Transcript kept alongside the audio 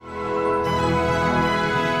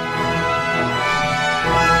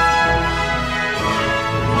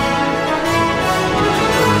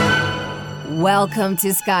Welcome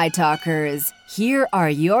to Sky Talkers. Here are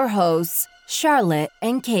your hosts, Charlotte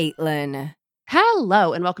and Caitlin.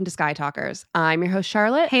 Hello, and welcome to Sky Talkers. I'm your host,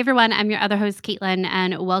 Charlotte. Hey, everyone. I'm your other host, Caitlin,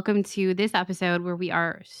 and welcome to this episode where we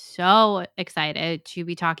are so excited to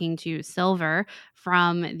be talking to Silver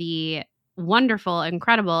from the wonderful,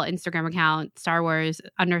 incredible Instagram account, Star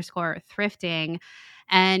Wars_Thrifting.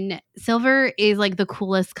 And Silver is like the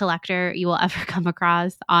coolest collector you will ever come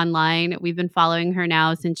across online. We've been following her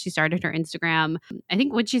now since she started her Instagram, I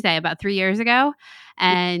think, what'd she say, about 3 years ago?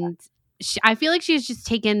 And I feel like she's just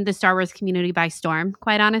taken the Star Wars community by storm,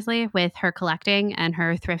 quite honestly, with her collecting and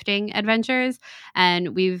her thrifting adventures.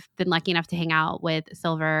 And we've been lucky enough to hang out with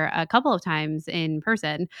Silver a couple of times in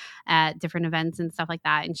person at different events and stuff like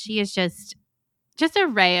that. And she is just a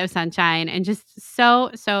ray of sunshine and just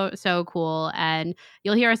so cool. And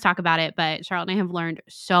you'll hear us talk about it, but Charlotte and I have learned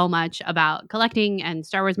so much about collecting and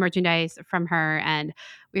Star Wars merchandise from her. And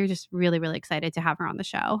we're just really excited to have her on the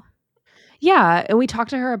show. Yeah, and we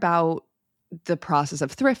talked to her about the process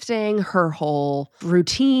of thrifting, her whole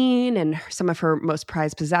routine, and some of her most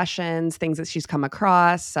prized possessions, things that she's come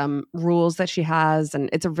across, some rules that she has, and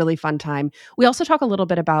it's a really fun time. We also talk a little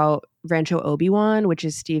bit about Rancho Obi-Wan, which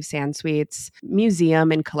is Steve Sansweet's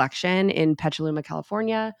museum and collection in Petaluma,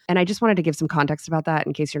 California. And I just wanted to give some context about that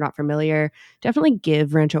in case you're not familiar. Definitely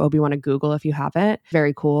give Rancho Obi-Wan a Google if you haven't.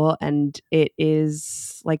 Very cool. And it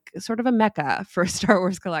is like sort of a mecca for Star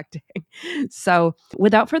Wars collecting. So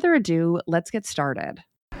without further ado, let's get started.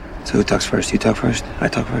 So who talks first? You talk first? I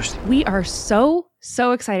talk first. We are so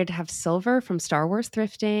excited to have Silver from Star Wars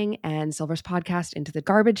Thrifting and Silver's podcast Into the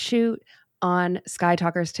Garbage Chute on Sky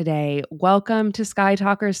Talkers today. Welcome to Sky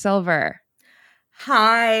Talkers, Silver.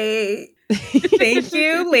 Hi. Thank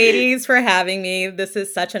you, ladies, for having me. This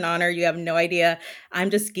is such an honor. You have no idea. I'm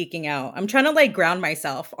just geeking out. I'm trying to like ground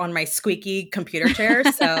myself on my squeaky computer chair.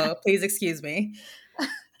 So please excuse me.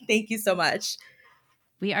 Thank you so much.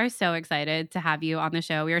 We are so excited to have you on the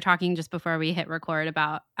show. We were talking just before we hit record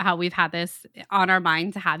about how we've had this on our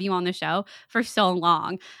mind to have you on the show for so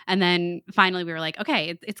long. And then finally we were like,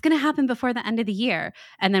 okay, it's going to happen before the end of the year.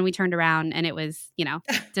 And then we turned around and it was,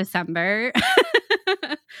 December.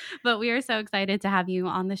 But we are so excited to have you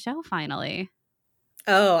on the show finally.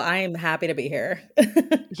 Oh, I'm happy to be here.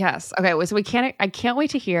 Yes. Okay. So I can't wait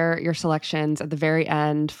to hear your selections at the very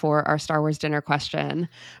end for our Star Wars dinner question.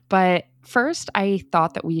 But first, I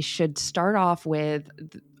thought that we should start off with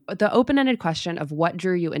the open-ended question of what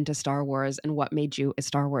drew you into Star Wars and what made you a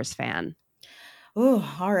Star Wars fan.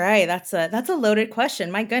 Oh, all right. That's a loaded question.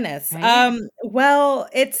 My goodness. Right? Well,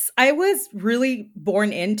 I was really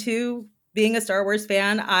born into being a Star Wars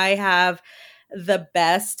fan. I have the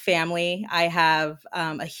best family. I have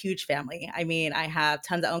a huge family. I mean, I have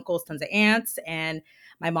tons of uncles, tons of aunts, and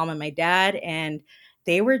my mom and my dad, and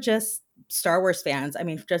they were just Star Wars fans. I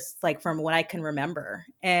mean, just like from what I can remember.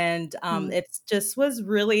 And it just was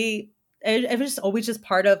really, it was just always just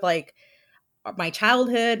part of like my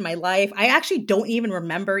childhood, my life. I actually don't even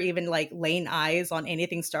remember even like laying eyes on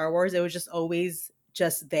anything Star Wars. It was just always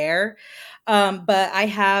just there. But I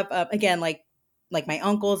have, again, like my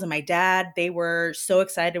uncles and my dad, they were so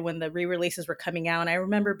excited when the re-releases were coming out. And I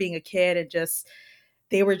remember being a kid and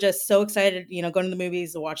they were just so excited, going to the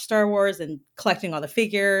movies to watch Star Wars and collecting all the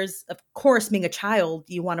figures. Of course, being a child,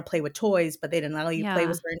 you want to play with toys, but they didn't allow you to play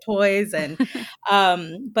with certain toys. And,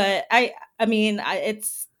 but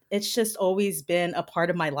it's just always been a part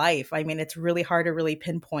of my life. I mean, it's really hard to really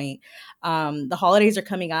pinpoint. The holidays are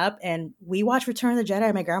coming up and we watch Return of the Jedi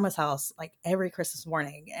at my grandma's house like every Christmas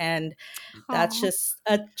morning. And that's just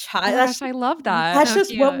a child. Gosh, I love that. That's So just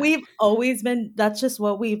cute. what we've always been. That's just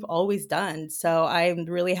what we've always done. So I'm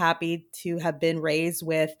really happy to have been raised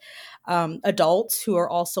with adults who are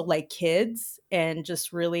also like kids and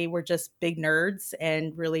just really were just big nerds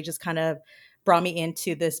and really just kind of brought me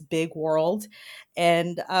into this big world.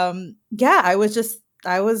 And I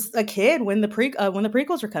was a kid when the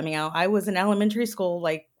prequels were coming out. I was in elementary school,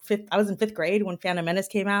 I was in 5th grade when Phantom Menace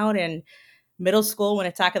came out, and middle school when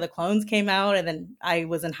Attack of the Clones came out, and then I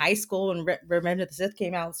was in high school when Revenge of the Sith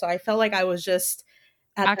came out. So I felt like I was just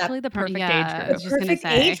at the perfect age I group. was just gonna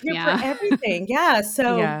say, age group for everything. Yeah.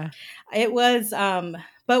 So it was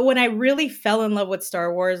but when I really fell in love with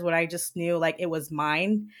Star Wars, when I just knew like it was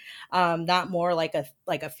mine, not more like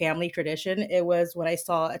a family tradition, it was when I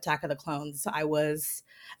saw Attack of the Clones. I was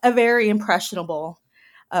a very impressionable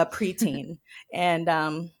preteen. And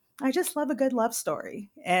I just love a good love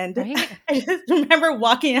story. And Right? I just remember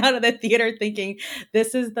walking out of the theater thinking,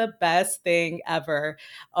 this is the best thing ever.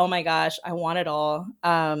 Oh my gosh, I want it all.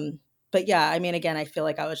 but yeah, I mean, again, I feel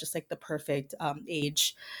like I was just like the perfect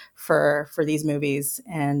age for these movies,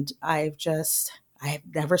 and I have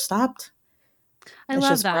never stopped. I It's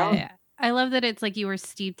love just grown. that. I love that it's like you were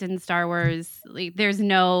steeped in Star Wars. Like there's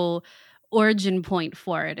no origin point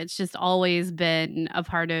for it. It's just always been a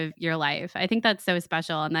part of your life. I think that's so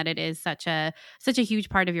special, and that it is such a huge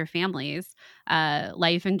part of your family's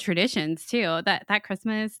life and traditions too. That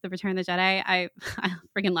Christmas, the Return of the Jedi, I I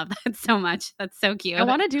freaking love that so much. That's so cute. I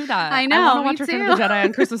want to do that. I I know, want to me watch Return too. of the Jedi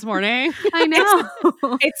on Christmas morning. I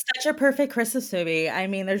know. It's such a perfect Christmas movie. I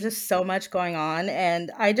mean, there's just so much going on,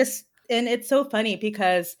 and and it's so funny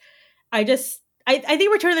because I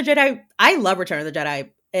think Return of the Jedi. I love Return of the Jedi.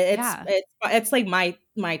 Yeah. It's like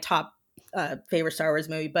my top favorite Star Wars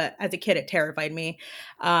movie. But as a kid, it terrified me.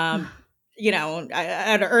 At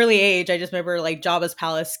an early age, I just remember like Jabba's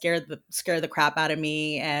palace scared the crap out of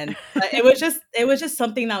me, and it was just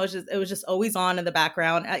something that was just always on in the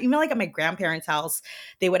background. Even like at my grandparents' house,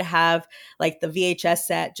 they would have like the VHS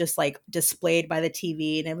set just like displayed by the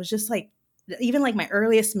TV, and it was just like even like my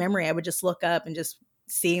earliest memory, I would just look up and just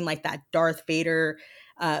seeing like that Darth Vader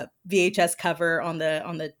VHS cover on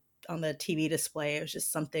the TV display. It was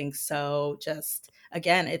just something so just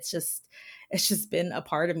again, it's just been a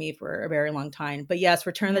part of me for a very long time. But yes,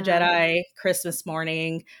 Return of the Yeah. Jedi, Christmas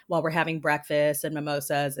morning while we're having breakfast and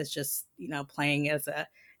mimosas, it's just, playing in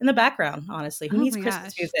the background, honestly. Who Oh needs my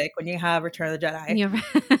Christmas gosh. music when you have Return of the Jedi? You're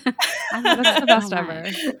I love That's that the so best ever.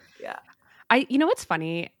 much. Yeah. You know what's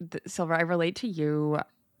funny, Silver? I relate to you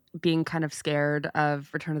being kind of scared of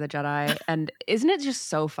Return of the Jedi. And isn't it just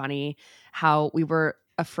so funny how we were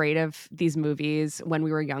afraid of these movies when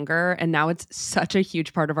we were younger, and now it's such a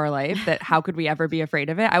huge part of our life that how could we ever be afraid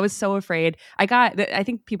of it? I was so afraid. I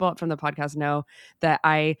think people from the podcast know that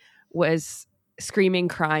I was screaming,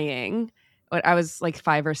 crying. I was like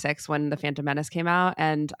 5 or 6 when The Phantom Menace came out,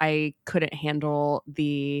 and I couldn't handle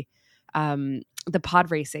the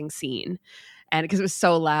pod racing scene, and because it was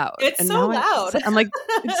so loud. It's And so now loud. I'm like,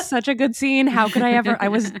 it's such a good scene. How could I ever? I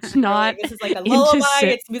was You're not like, this is like a into lullaby. sit.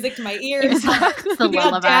 It's music to my ears. Exactly. It's a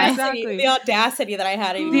lullaby. Exactly. The audacity that I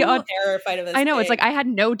had to The be aud- terrified of this. I know. It's thing. like I had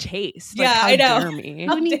no taste. Like, Yeah, how I know. dare me?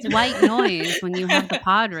 Who needs white noise when you have the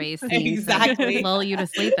pod racing to Exactly. lull you to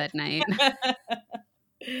sleep at night?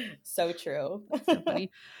 So true. So funny.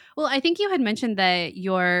 Well, I think you had mentioned that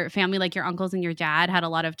your family, like your uncles and your dad, had a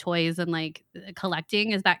lot of toys and like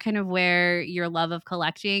collecting. Is that kind of where your love of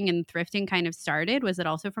collecting and thrifting kind of started? Was it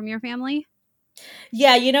also from your family?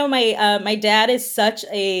 Yeah, my dad is such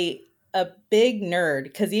a big nerd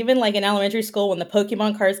because even like in elementary school when the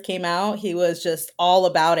Pokemon cards came out, he was just all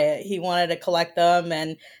about it. He wanted to collect them,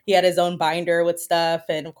 and he had his own binder with stuff.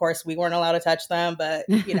 And of course, we weren't allowed to touch them, but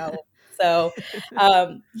so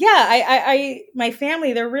yeah, I my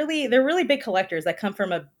family, they're really big collectors that come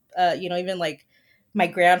from even like my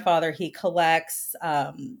grandfather, he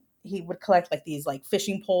would collect like these like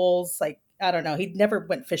fishing poles, like I don't know. He never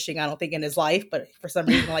went fishing, I don't think, in his life, but for some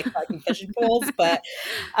reason, like collecting fishing poles. But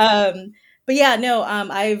yeah, no.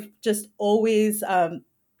 I've just always,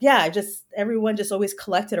 everyone just always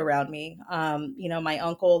collected around me. My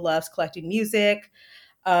uncle loves collecting music.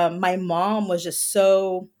 My mom was just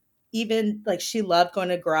so even like she loved going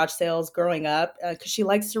to garage sales growing up because she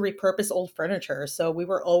likes to repurpose old furniture. So we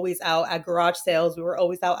were always out at garage sales. We were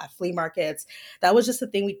always out at flea markets. That was just the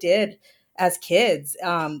thing we did as kids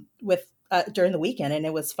with during the weekend, and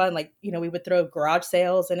it was fun. Like we would throw garage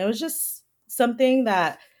sales, and it was just something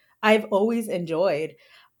that I've always enjoyed.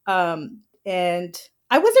 And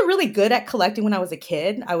I wasn't really good at collecting when I was a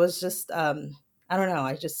kid. I was just I don't know.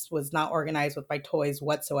 I just was not organized with my toys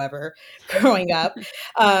whatsoever growing up.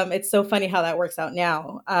 It's so funny how that works out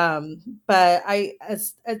now. But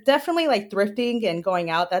as definitely like thrifting and going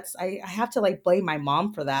out, I have to like blame my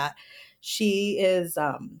mom for that. She is,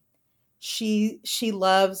 she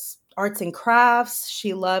loves arts and crafts.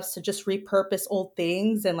 She loves to just repurpose old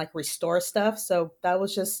things and like restore stuff. So that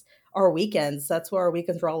was just our weekends. That's what our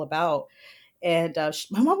weekends were all about. And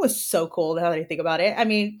my mom was so cool now that I think about it. I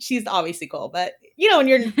mean, she's obviously cool, but when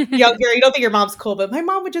you're younger, you don't think your mom's cool. But my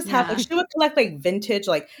mom would just have like she would collect like vintage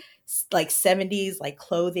like 70s like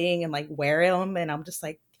clothing and like wear them. And I'm just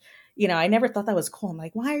like, I never thought that was cool. I'm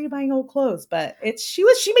like, why are you buying old clothes? But she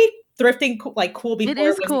made thrifting like cool before It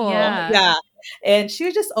is was cool. Yeah. And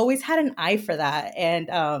she just always had an eye for that.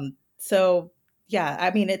 And so yeah,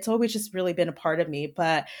 I mean, it's always just really been a part of me.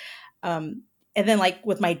 But and then like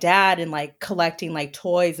with my dad and like collecting like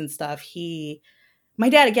toys and stuff, my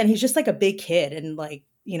dad, again, he's just like a big kid, and like,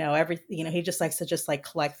 he just likes to just like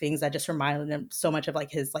collect things that just reminded him so much of like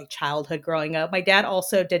his like childhood growing up. My dad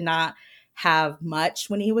also did not have much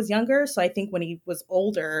when he was younger. So I think when he was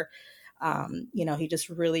older, he just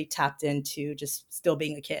really tapped into just still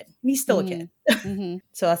being a kid. And he's still a kid.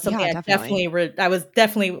 So that's something I was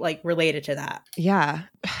definitely like related to that. Yeah.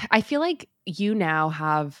 I feel like you now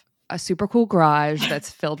have a super cool garage that's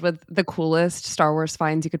filled with the coolest Star Wars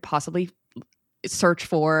finds you could possibly search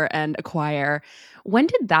for and acquire. When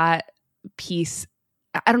did that piece,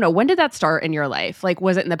 I don't know, when did that start in your life? Like,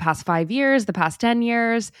 was it in the past 5 years, the past 10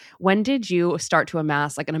 years? When did you start to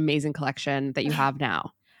amass like an amazing collection that you have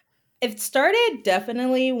now? It started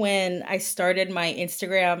definitely when I started my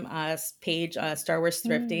Instagram page, Star Wars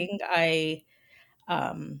Thrifting. I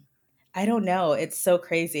don't know. It's so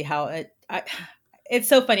crazy how it's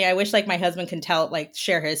so funny. I wish like my husband can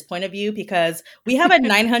share his point of view, because we have a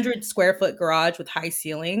 900 square foot garage with high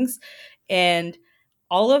ceilings, and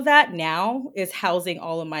all of that now is housing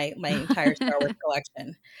all of my entire Star Wars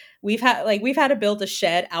collection. We've had to build a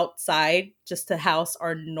shed outside just to house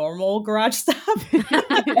our normal garage stuff.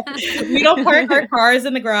 We don't park our cars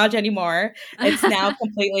in the garage anymore. It's now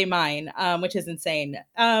completely mine, which is insane.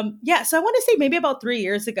 So I want to say maybe about 3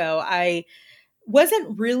 years ago, I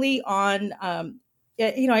wasn't really on,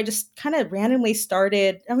 I just kind of randomly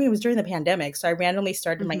started. I mean, it was during the pandemic. So I randomly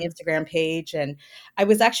started my Instagram page, and I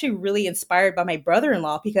was actually really inspired by my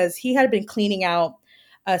brother-in-law, because he had been cleaning out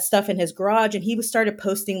stuff in his garage, and he started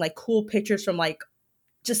posting like cool pictures from like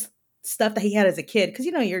just stuff that he had as a kid. Cause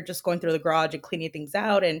you're just going through the garage and cleaning things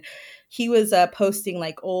out. And he was posting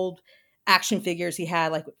like old action figures he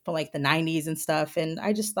had like from like the 90s and stuff. And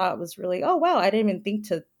I just thought it was really, oh, wow, I didn't even think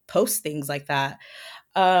to post things like that.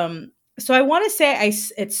 So I want to say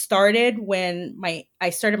it started when I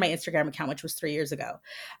started my Instagram account, which was 3 years ago.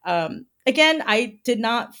 Again, I did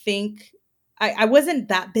not think I wasn't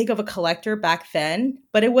that big of a collector back then,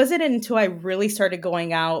 but it wasn't until I really started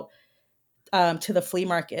going out to the flea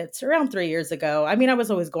markets around 3 years ago. I mean, I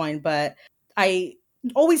was always going, but I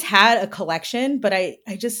always had a collection, but I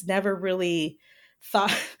just never really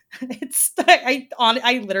thought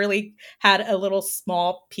I literally had a little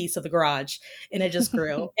small piece of the garage, and it just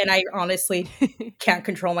grew. And I honestly can't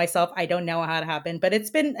control myself. I don't know how it happened, but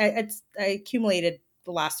I accumulated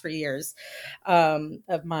the last 3 years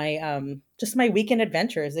of my just my weekend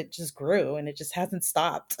adventures. It just grew, and it just hasn't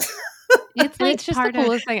stopped. It's just the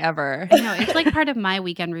coolest thing ever. I know. It's like part of my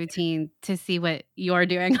weekend routine to see what you're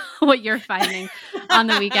doing, what you're finding on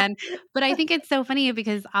the weekend. But I think it's so funny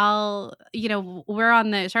because we're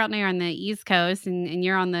on Charlotte and I are on the East Coast, and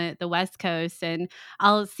you're on the West Coast, and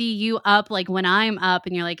I'll see you up like when I'm up,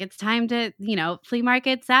 and you're like, it's time to, flea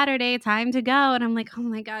market Saturday, time to go. And I'm like, oh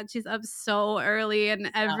my God, she's up so early and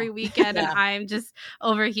every weekend, and I'm just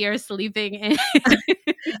over here sleeping in.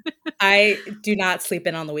 I do not sleep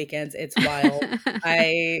in on the weekends. It's wild.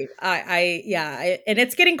 And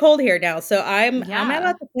it's getting cold here now. So I'm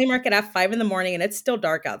at the flea market at 5 a.m, and it's still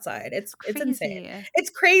dark outside. It's insane. It's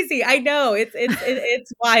crazy. I know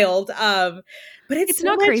it's wild. But it's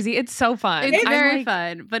not crazy. It's so fun. It's very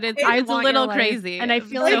fun, but it's a little crazy, and I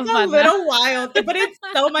feel like it's a little wild, but it's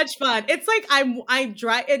so much fun. It's like I'm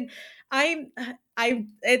driving.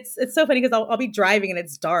 It's so funny because I'll be driving and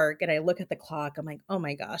it's dark, and I look at the clock. I'm like, oh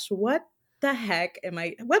my gosh, what the heck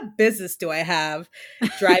what business do I have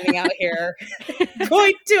driving out here,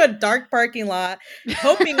 going to a dark parking lot,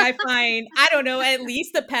 hoping I find, I don't know, at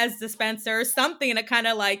least a Pez dispenser or something to kind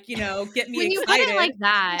of like, get me excited. When you put it like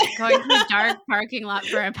that, going to a dark parking lot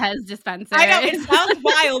for a Pez dispenser. I know, it sounds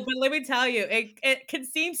wild, but let me tell you, it can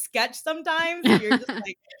seem sketch sometimes. You're just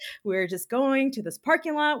like, we're just going to this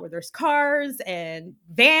parking lot where there's cars and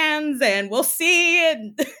vans, and we'll see.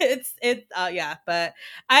 And but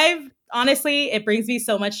honestly, it brings me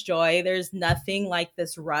so much joy. There's nothing like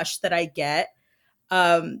this rush that I get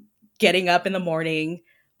getting up in the morning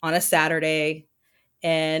on a Saturday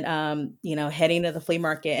and, heading to the flea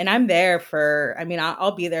market. And I'm there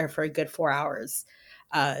I'll be there for a good 4 hours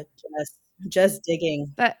just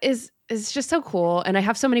digging. That is just so cool. And I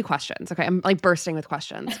have so many questions. Okay. I'm like bursting with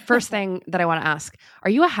questions. First thing that I want to ask, are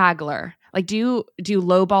you a haggler? Like, do you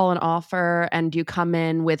lowball an offer, and do you come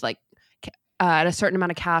in with like a certain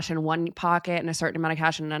amount of cash in one pocket and a certain amount of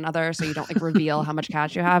cash in another, so you don't like reveal how much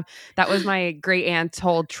cash you have? That was my great aunt's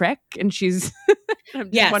whole trick, and she's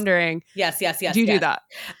I'm just wondering. Yes. Do you do that?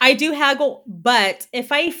 I do haggle, but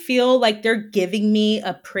if I feel like they're giving me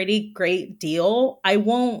a pretty great deal, I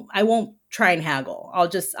won't try and haggle.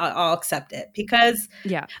 I'll accept it, because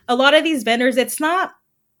a lot of these vendors, it's not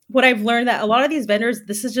what I've learned, that a lot of these vendors,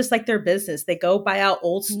 this is just like their business. They go buy out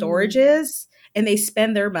old storages. And they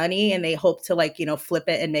spend their money, and they hope to flip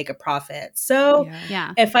it and make a profit. So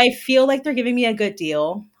if I feel like they're giving me a good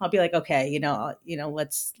deal, I'll be like, okay,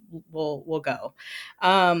 we'll go.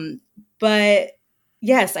 But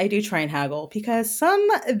Yes, I do try and haggle because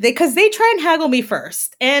they try and haggle me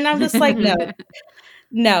first. And I'm just like, no,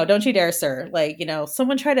 no, don't you dare, sir. Like,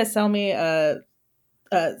 someone tried to sell me a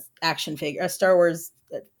action figure, a Star Wars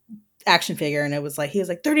action figure, and he was like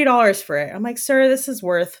 $30 for it. I'm like, sir, this is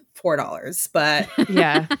worth $4. But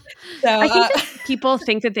Yeah. so I think that people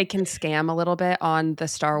think that they can scam a little bit on the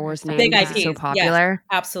Star Wars name big because it's so IPs. popular.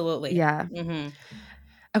 Yes, absolutely. Yeah. Mm-hmm.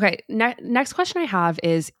 Okay. Next question I have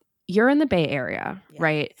is, you're in the Bay Area, Yes.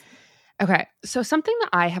 right? Okay. So something that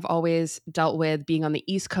I have always dealt with being on the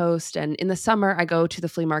East Coast, and in the summer, I go to the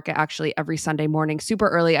flea market actually every Sunday morning, super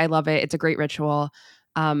early. I love it. It's a great ritual.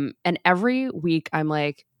 And every week I'm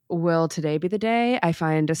like, will today be the day I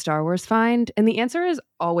find a Star Wars find? And the answer is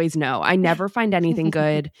always no. I never find anything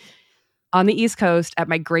good on the East Coast at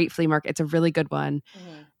my great flea market. It's a really good one.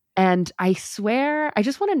 Mm-hmm. And I swear, I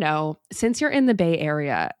just want to know, since you're in the Bay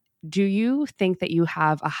Area, do you think that you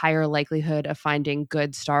have a higher likelihood of finding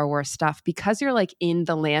good Star Wars stuff because you're like in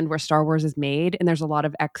the land where Star Wars is made and there's a lot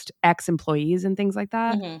of ex employees and things like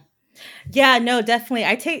that? Mm-hmm. Yeah, no, definitely.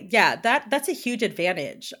 That's a huge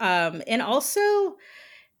advantage. And also,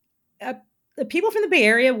 the people from the Bay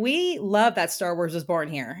Area, we love that Star Wars was born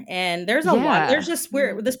here, and there's a lot. There's Yeah. just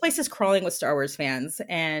where this place is crawling with Star Wars fans,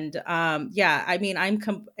 and yeah, I mean,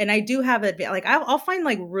 and I do have like I'll find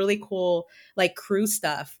like really cool like crew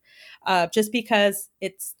stuff, just because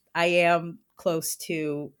I am close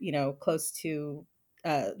to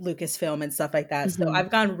Lucasfilm and stuff like that. So Mhm. I've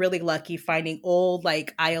gotten really lucky finding old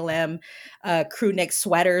like ILM crew neck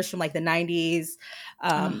sweaters from like the 90s.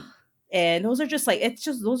 Ugh. And those are just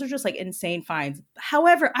like insane finds.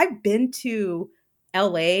 However, I've been to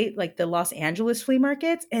LA, like the Los Angeles flea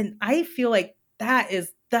markets, and I feel like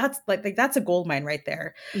that's that's a gold mine right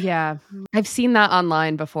there. Yeah. I've seen that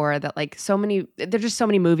online before, that like there's just so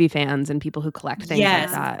many movie fans and people who collect things like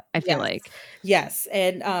Yes. that, I feel like. Yes,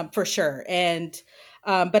 and for sure. And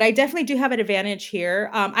but I definitely do have an advantage here.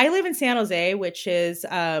 I live in San Jose, which is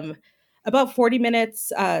about 40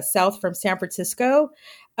 minutes south from San Francisco.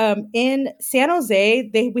 In San Jose,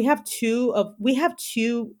 we have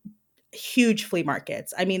two huge flea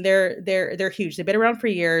markets. I mean, they're huge. They've been around for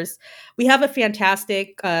years. We have a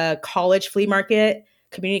fantastic college flea market,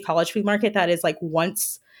 community college flea market that is like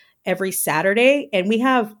once every Saturday, and we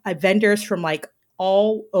have vendors from like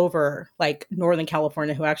all over like Northern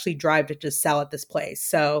California who actually drive to just sell at this place.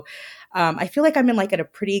 So I feel like I'm in like at a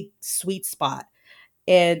pretty sweet spot.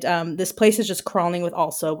 And this place is just crawling with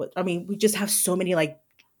I mean, we just have so many like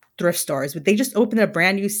thrift stores, but they just opened a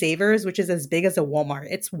brand new Savers, which is as big as a Walmart.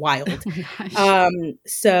 It's wild.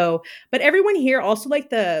 But everyone here also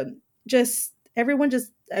like I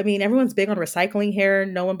mean, everyone's big on recycling here.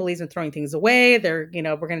 No one believes in throwing things away. They're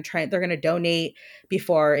going to donate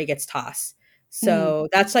before it gets tossed. So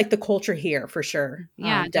that's like the culture here for sure.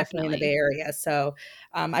 Yeah, definitely in the Bay Area. So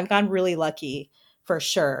I've gotten really lucky for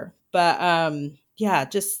sure. But yeah,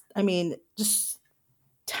 just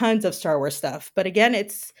tons of Star Wars stuff. But again,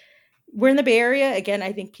 we're in the Bay Area. Again,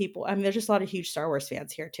 I think there's just a lot of huge Star Wars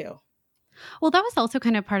fans here too. Well, that was also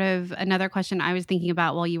kind of part of another question I was thinking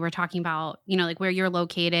about while you were talking about, like where you're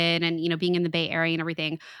located and, being in the Bay Area and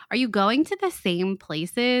everything. Are you going to the same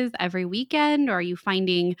places every weekend, or are you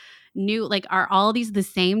finding new, like, are all these the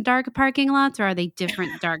same dark parking lots, or are they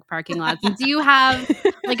different dark parking lots? And do you have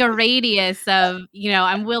like a radius of,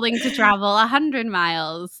 I'm willing to travel 100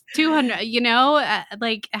 miles, 200,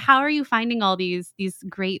 like how are you finding all these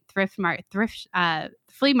great flea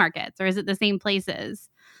markets, or is it the same places?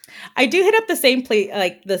 I do hit up the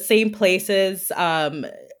same places.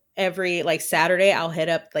 Every like Saturday, I'll hit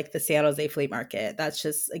up like the San Jose flea market. That's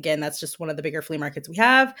just one of the bigger flea markets we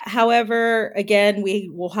have. However, again,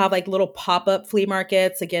 we will have like little pop-up flea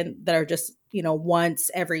markets again that are just,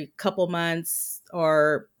 once every couple months.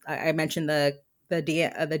 Or I mentioned the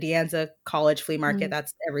Deanza College flea market.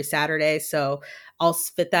 That's every Saturday. So I'll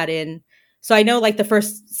fit that in. So I know like the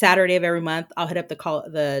first Saturday of every month, I'll hit up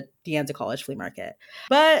the Deanza College flea market.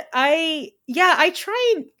 But I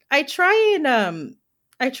try and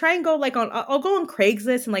go like I'll go on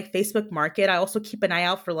Craigslist and like Facebook Market. I also keep an eye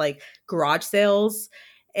out for like garage sales.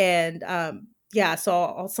 And so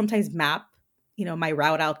I'll sometimes map, my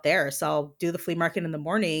route out there. So I'll do the flea market in the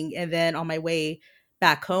morning, and then on my way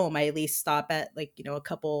back home, I at least stop at like, a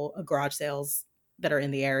couple of garage sales that are in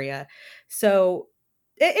the area. So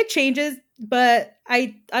it changes, but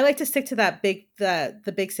I like to stick to that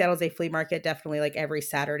the big San Jose flea market definitely like every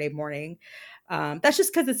Saturday morning. That's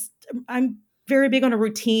just because I'm very big on a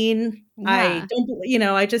routine. Yeah.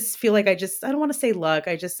 I just feel like I don't want to say luck.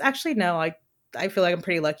 I just actually no, I feel like I'm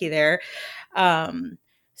pretty lucky there.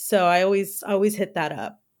 So I always hit that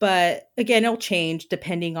up. But again, it'll change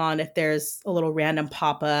depending on if there's a little random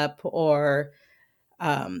pop-up or,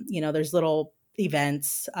 there's little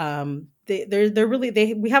events. They're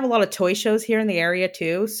really, we have a lot of toy shows here in the area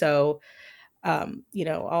too. So,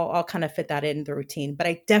 I'll kind of fit that in the routine, but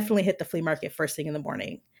I definitely hit the flea market first thing in the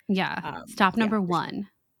morning. Yeah. Stop number yeah. one.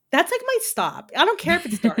 That's like my stop. I don't care if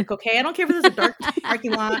it's dark, okay? I don't care if there's a dark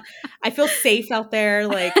parking lot. I feel safe out there.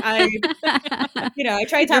 Like I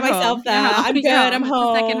try to tell myself that I'm good. I'm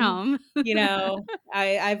home. Second home.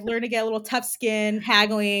 I've learned to get a little tough skin,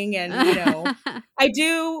 haggling, and I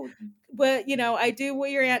do what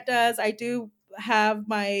your aunt does. I do have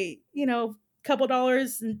my couple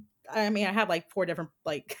dollars, and I mean I have like 4 different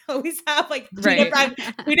always have like 3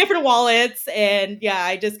 different wallets, and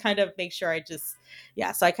I just kind of make sure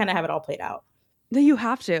so I kind of have it all played out. No, you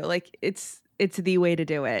have to. Like it's the way to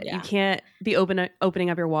do it. Yeah. You can't be opening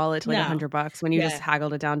up your wallet to like $100 when you just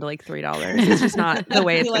haggled it down to like $3. It's just not the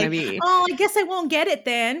way it's going to be. Oh, I guess I won't get it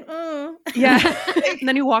then. Yeah. And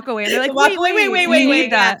then you walk away and they're like, wait,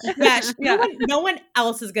 need that. Yeah. No one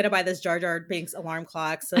else is going to buy this Jar Jar Binks alarm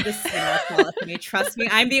clock. So this is small for me. Trust me.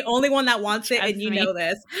 I'm the only one that wants it. And you know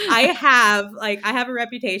this. I have a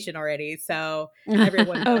reputation already. So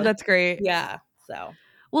everyone knows. Oh, that's great. Yeah. So.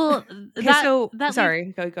 Well,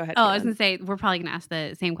 sorry, go ahead. Oh, I was going to say, we're probably going to ask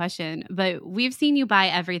the same question, but we've seen you buy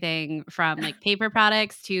everything from like paper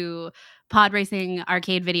products to pod racing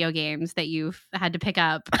arcade video games that you've had to pick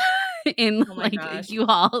up in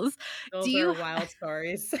U-Hauls. Those are wild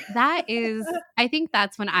stories. That is, I think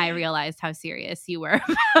that's when I realized how serious you were.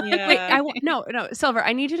 Yeah. Wait, no, Silver,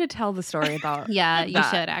 I need you to tell the story about Yeah, you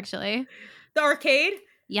should actually. The arcade?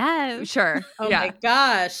 Yeah. Sure. Oh my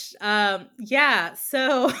gosh.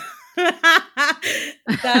 So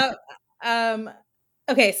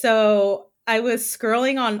okay, so I was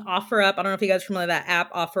scrolling on OfferUp. I don't know if you guys are familiar with that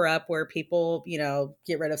app OfferUp where people,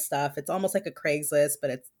 get rid of stuff. It's almost like a Craigslist,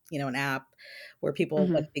 but it's, an app where people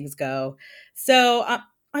let things go. So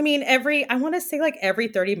I mean, I want to say like every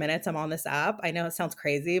 30 minutes I'm on this app. I know it sounds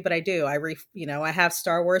crazy, but I do. I have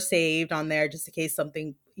Star Wars saved on there just in case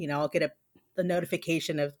something, I'll get the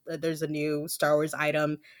notification of there's a new Star Wars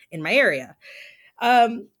item in my area.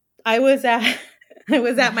 I was at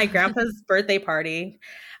my grandpa's birthday party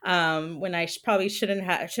when I probably should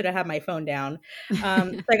have had my phone down. So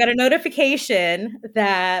I got a notification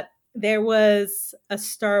that there was a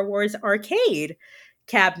Star Wars arcade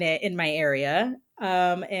cabinet in my area,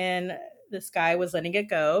 and this guy was letting it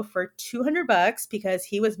go for $200 because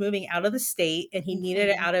he was moving out of the state and he needed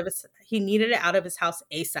it out of his house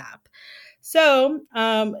ASAP. So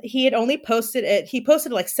he had only posted it. He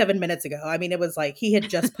posted it like 7 minutes ago. I mean, it was like he had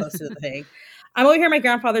just posted the thing. I'm over here at my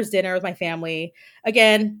grandfather's dinner with my family.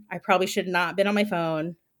 Again, I probably should not have been on my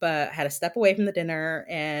phone, but I had to step away from the dinner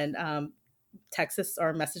and text this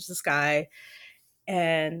or message this guy.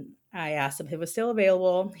 And I asked him if it was still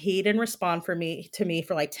available. He didn't respond to me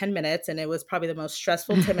for like 10 minutes. And it was probably the most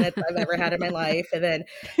stressful 10 minutes I've ever had in my life. And then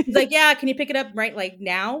he's like, yeah, can you pick it up right like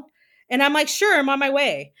now? And I'm like, sure, I'm on my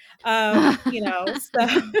way. So,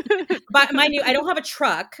 but mind you, I don't have a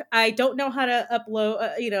truck. I don't know how to upload,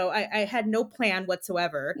 I had no plan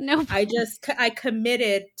whatsoever. No plan. I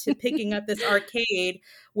committed to picking up this arcade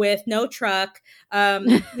with no truck,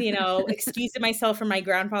 excusing myself from my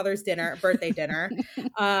grandfather's birthday dinner.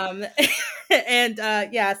 So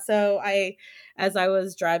as I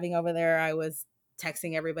was driving over there, I was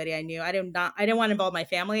texting everybody I knew. I didn't want to involve my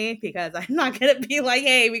family because I'm not going to be like,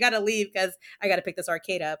 hey, we got to leave because I got to pick this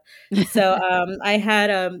arcade up. So I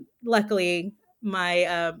had, luckily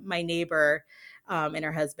my neighbor and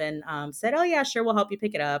her husband said, oh yeah, sure, we'll help you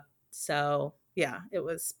pick it up. So yeah, it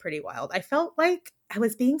was pretty wild. I felt like I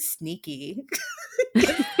was being sneaky.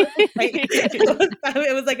 It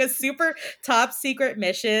was like a super top secret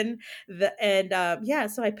mission. So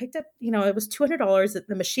I picked up, it was $200.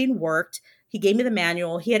 The machine worked. He gave me the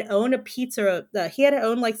manual. He had owned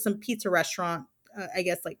like some pizza restaurant, I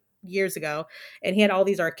guess like years ago. And he had all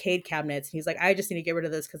these arcade cabinets. And he's like, I just need to get rid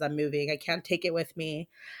of this because I'm moving. I can't take it with me.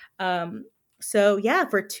 So yeah,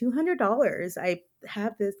 for $200, I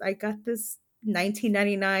got this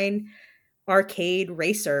 1999 arcade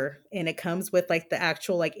racer, and it comes with like the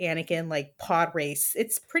actual like Anakin like pod race.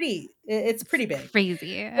 It's pretty big.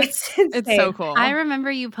 Crazy. It's so cool. I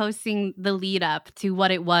remember you posting the lead up to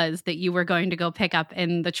what it was that you were going to go pick up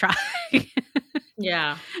in the truck.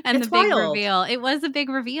 Yeah. And it's the big wild. reveal. It was a big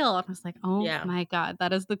reveal. I was like, oh yeah. my God,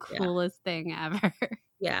 that is the coolest thing ever.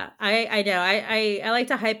 Yeah, I know. I like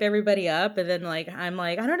to hype everybody up, and then like I'm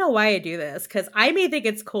like, I don't know why I do this, because I may think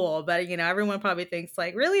it's cool, but everyone probably thinks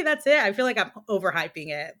like, really, that's it. I feel like I'm overhyping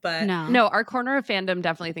it, but No, our corner of fandom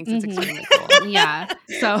definitely thinks it's Mhm. extremely cool. Yeah.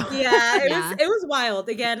 So yeah, Yeah. it was wild.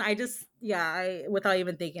 Again, I just I without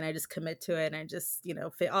even thinking, I just commit to it, and I just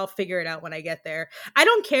I'll figure it out when I get there. I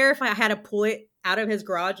don't care if I had to pull it out of his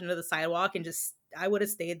garage into the sidewalk and just. I would have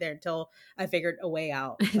stayed there until I figured a way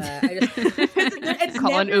out. But I just it's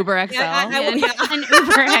call an never, Uber XL. An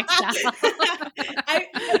Uber XL.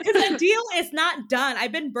 Because the deal is not done.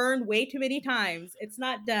 I've been burned way too many times. It's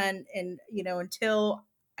not done, and until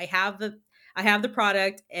I have the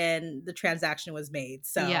product and the transaction was made.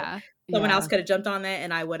 So someone else could have jumped on it,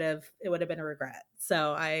 and it would have been a regret.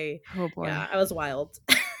 So I was wild.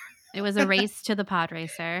 It was a race to the pod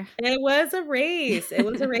racer. It was a race. It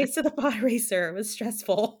was a race to the pod racer. It was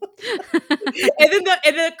stressful. and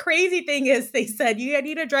the crazy thing is, they said you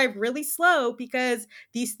need to drive really slow because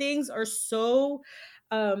these things are so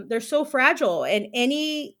they're so fragile, and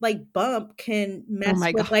any like bump can mess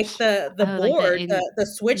with like the board, like the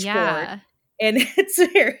switchboard. Yeah. And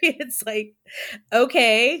it's like,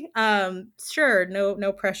 okay, sure,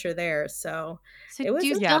 no pressure there. So it was. Do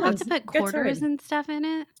you still have to put quarters and stuff in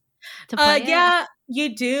it? To play yeah,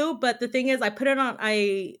 you do, but the thing is, I put it on.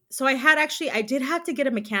 I did have to get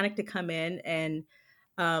a mechanic to come in, and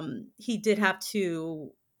he did have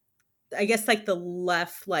to. I guess like the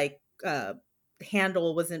left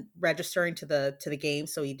handle wasn't registering to the game,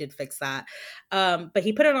 so he did fix that. But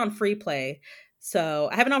he put it on free play, so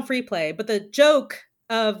I have it on free play. But the joke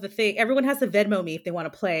of the thing, everyone has to Venmo me if they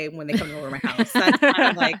want to play when they come over my house. That's kind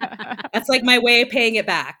of like that's like my way of paying it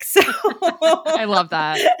back. So I love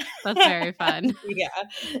that. That's very fun. Yeah.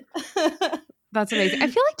 That's amazing. I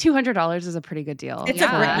feel like $200 is a pretty good deal. It's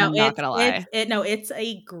I'm not gonna lie. It's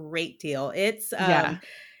a great deal. It's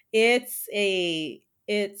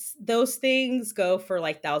those things go for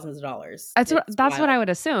like thousands of dollars. That's what I would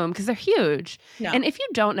assume, because they're huge. No. And if you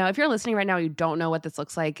don't know, if you're listening right now, you don't know what this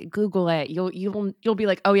looks like, Google it. You'll be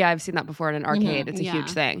like, oh yeah, I've seen that before in an arcade. It's a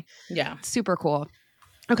huge thing. Yeah, super cool.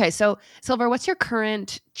 Okay, so Silver, what's your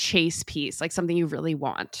current chase piece? Like something you really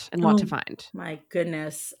want and want to find? My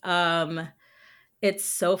goodness, it's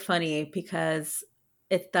so funny because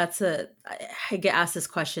I get asked this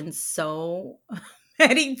question so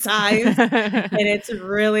many times, and it's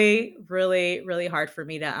really, really, really hard for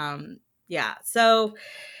me to So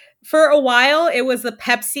for a while, it was the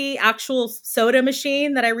Pepsi actual soda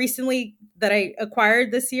machine that I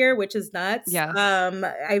acquired this year, which is nuts. Yes.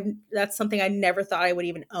 That's something I never thought I would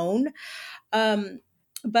even own.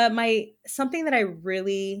 But something that I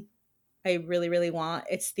really, really want,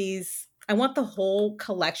 it's these. I want the whole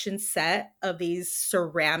collection set of these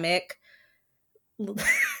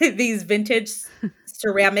these vintage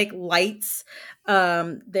ceramic lights.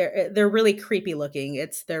 They're really creepy looking.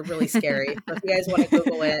 They're really scary. So if you guys want to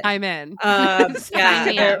Google it, I'm in.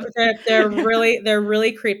 They're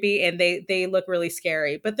really creepy, and they look really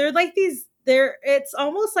scary. But they're like these. It's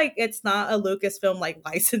almost like it's not a Lucasfilm like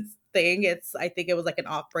licensed thing. I think it was like an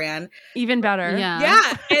off-brand. Even better.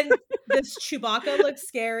 Yeah. And this Chewbacca looks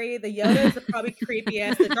scary. The Yoda is probably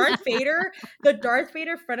creepiest. The Darth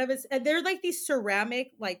Vader front of his, and they're like these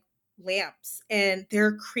ceramic like lamps, and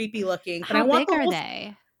they're creepy looking. But How big are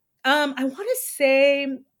they? I want to say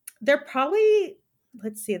they're probably.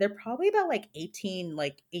 Let's see, they're probably about like 18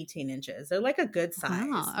 inches. They're like a good size.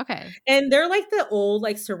 Oh, okay. And they're like the old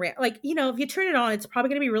like ceramic, like, if you turn it on, it's probably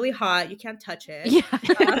going to be really hot. You can't touch it. Yeah.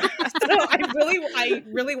 So I really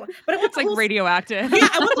want, but I want it's like radioactive. Yeah,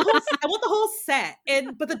 I want the whole set.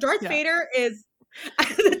 But the Darth Vader is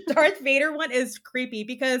the Darth Vader one is creepy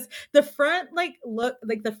because the front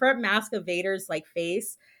the front mask of Vader's like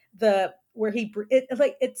face,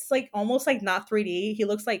 it's like almost like not 3D. He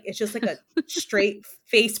looks like it's just like a straight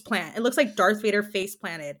face plant. It looks like Darth Vader face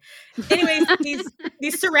planted. Anyways,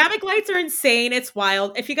 these ceramic lights are insane. It's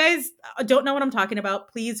wild. If you guys don't know what I'm talking about,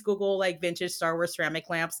 please Google like vintage Star Wars ceramic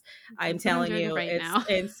lamps. I'm telling you, it's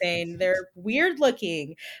insane. They're weird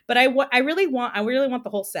looking, but I really want the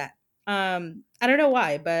whole set. I don't know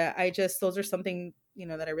why, but those are something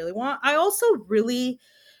that I really want. I also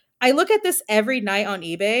I look at this every night on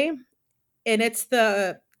eBay, and it's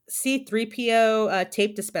the C3PO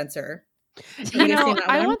tape dispenser.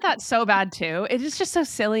 I want that so bad too. It is just so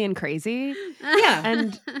silly and crazy. Yeah.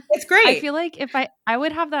 And it's great. I feel like if I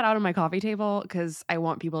would have that out on my coffee table because I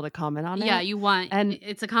want people to comment on it. Yeah, you want, and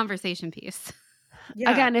it's a conversation piece.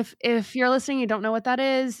 Yeah. Again, if you're listening, you don't know what that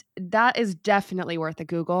is definitely worth a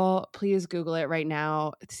Google. Please Google it right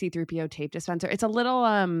now. C3PO tape dispenser. It's a little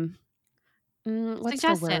what's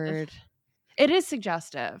the word? It is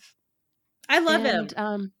suggestive. I love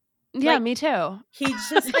him. Yeah, Like, me too. He's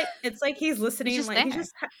just like, it's like he's listening, just like there.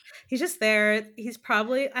 he's just there. He's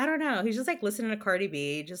probably, I don't know, he's just like listening to Cardi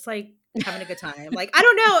B, just like having a good time. Like, I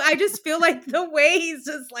don't know. I just feel like the way he's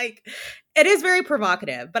just like, it is very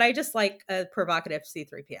provocative, but I just like a provocative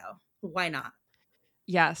C3PO. Why not?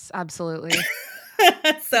 Yes, absolutely.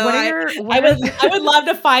 So I would love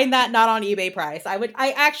to find that not on eBay price.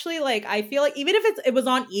 I actually like, I feel like even if it was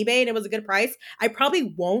on eBay and it was a good price, I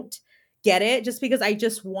probably won't get it just because I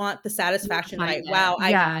just want the satisfaction that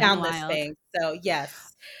I found this thing. So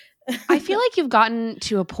yes. I feel like you've gotten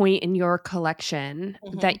to a point in your collection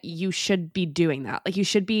that you should be doing that. Like you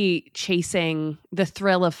should be chasing the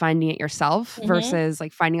thrill of finding it yourself versus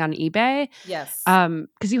like finding on eBay. Yes.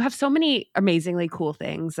 Because you have so many amazingly cool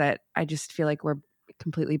things that I just feel like we're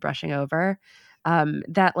completely brushing over.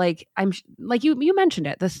 That like I'm like you mentioned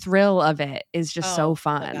it. The thrill of it is just so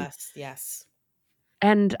fun. Yes.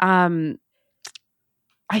 And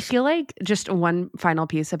I feel like just one final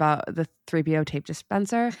piece about the 3PO tape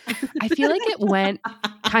dispenser. I feel like it went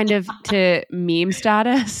kind of to meme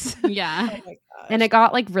status. Yeah. Oh my gosh. And it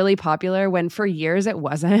got like really popular when for years it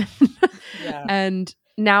wasn't. Yeah. And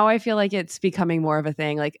now I feel like it's becoming more of a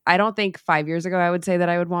thing. Like I don't think 5 years ago I would say that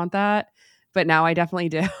I would want that, but now I definitely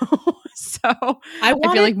do. So I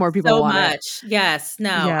feel like more people want it. Yes. No,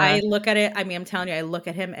 Yeah. I look at it. I mean, I'm telling you, I look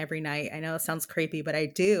at him every night. I know it sounds creepy, but I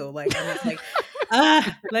do. Like, I'm just like,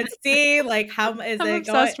 let's see, like, how is I'm it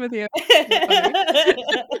obsessed going? with you.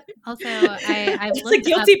 Also, I've It's looked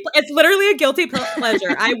up, it's literally a guilty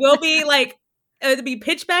pleasure. I will be like, it'll be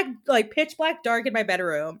pitch black dark in my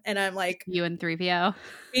bedroom, and I'm like, you and 3PO.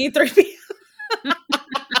 me 3PO.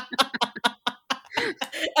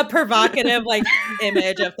 A provocative like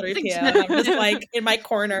image of 3PO. And I'm just like in my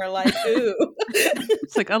corner, like, ooh.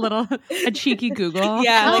 It's like a cheeky Google.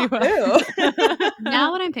 Yeah, like, ooh.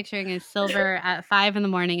 Now what I'm picturing is Silver at 5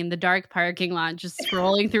 a.m. in the dark parking lot, just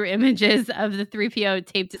scrolling through images of the 3PO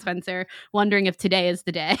tape dispenser, wondering if today is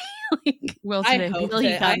the day. Like, I hope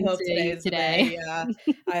today is today. Yeah,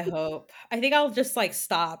 I hope. I think I'll just like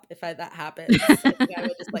stop if that happens. I think I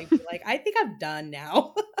would just like be like, I think I'm done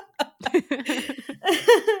now.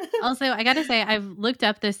 Also, I gotta say, I've looked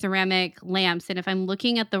up the ceramic lamps, and if I'm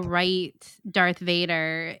looking at the right Darth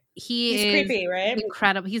Vader, he's creepy, right?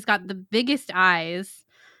 Incredible. He's got the biggest eyes,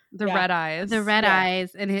 the red eyes,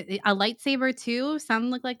 and a lightsaber too.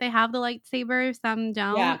 Some look like they have the lightsaber, some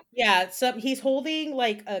don't. Yeah. So he's holding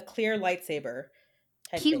like a clear lightsaber.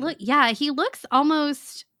 He looks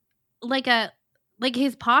almost like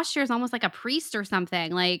his posture is almost like a priest or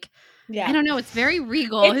something. Like, I don't know. It's very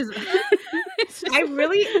regal. I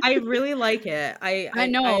really like it. I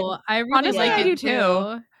know. I really like it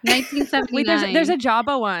too. 1979. Wait, there's a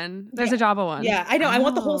Jabba one. There's a Jabba one. Yeah, I know. I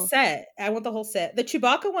want the whole set. The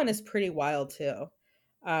Chewbacca one is pretty wild too.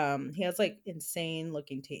 He has like insane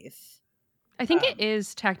looking teeth. I think it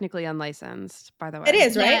is technically unlicensed, by the way. It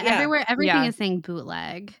is, right? Yeah. Everywhere, everything is saying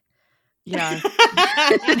bootleg. Yeah.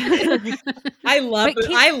 I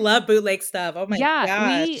love bootleg stuff. Oh my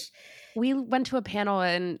gosh. We went to a panel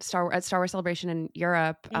at Star Wars Celebration in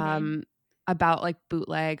Europe about like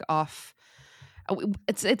bootleg off.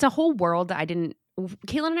 It's a whole world that Caitlin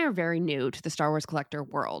and I are very new to the Star Wars collector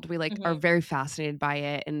world. We are very fascinated by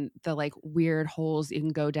it and the like weird holes you can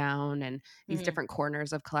go down and these different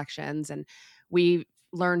corners of collections. And we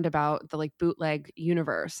learned about the like bootleg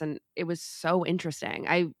universe, and it was so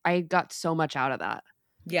interesting. I got so much out of that.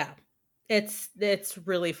 Yeah. It's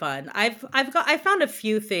really fun. I found a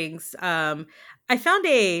few things. I'm trying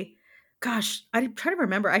to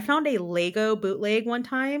remember. I found a Lego bootleg one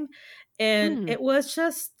time, and it was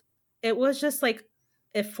just like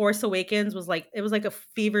if Force Awakens was like, it was like a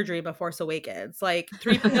fever dream of Force Awakens. Like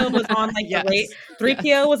 3PO was on like the race.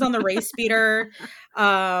 3PO was on the race speeder.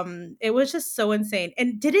 It was just so insane,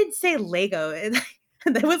 and didn't say Lego.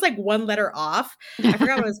 There was like one letter off. I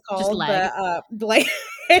forgot what it was called. But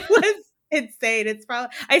it was insane. It's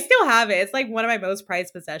probably, I still have it. It's like one of my most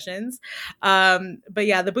prized possessions. But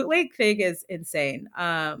yeah, the bootleg thing is insane.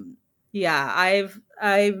 Yeah,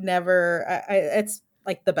 I've never. It's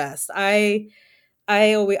like the best.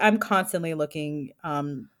 I'm constantly looking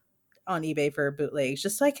on eBay for bootlegs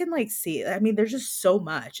just so I can like see. I mean, there's just so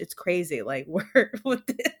much. It's crazy. Like we're with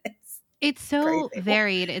this. It's so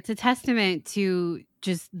varied. It's a testament to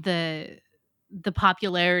just the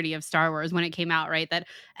popularity of Star Wars when it came out, right? That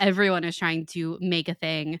everyone is trying to make a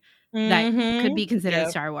thing that could be considered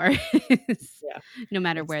Star Wars, no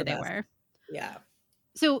matter where they were. Yeah.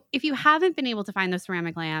 So if you haven't been able to find those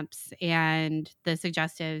ceramic lamps and the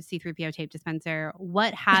suggestive C3PO tape dispenser,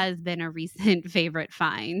 what has been a recent favorite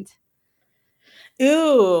find?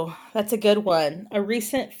 Ooh, that's a good one. A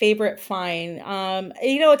recent favorite find.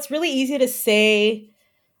 It's really easy to say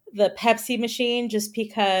the Pepsi machine just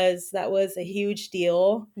because that was a huge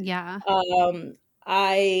deal. Yeah.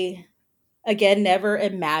 I again never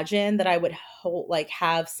imagined that I would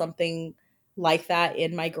have something like that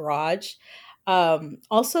in my garage.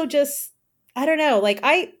 Also just I don't know,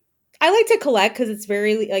 I like to collect because it's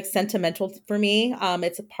very like sentimental for me.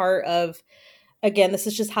 It's a part of, again, this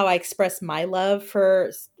is just how I express my love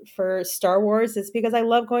for Star Wars. It's because I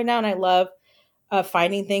love going down. I love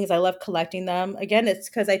finding things. I love collecting them. Again, it's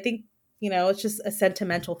because I think, it's just a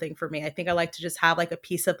sentimental thing for me. I think I like to just have like a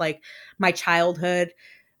piece of like my childhood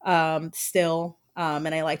still, and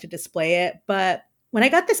I like to display it. But when I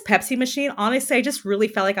got this Pepsi machine, honestly, I just really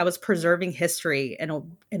felt like I was preserving history in a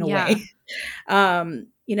Yeah.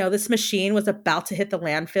 way. This machine was about to hit the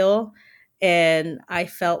landfill, and I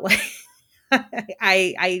felt like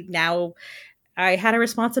I had a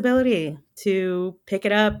responsibility to pick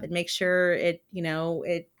it up and make sure it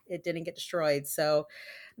didn't get destroyed. So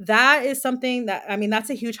that is something that, I mean, that's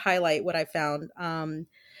a huge highlight what I found.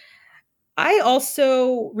 I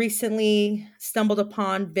also recently stumbled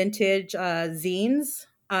upon vintage zines,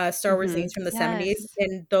 Star Wars Hmm. zines from the 70s, Yes.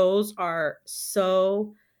 and those are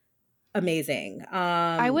so amazing.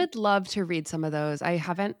 I would love to read some of those. I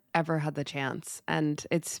haven't ever had the chance, and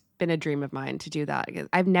it's been a dream of mine to do that.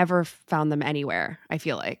 I've never found them anywhere, I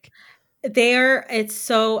feel like. It's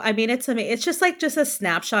so, I mean, it's just a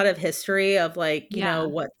snapshot of history of like, Yeah.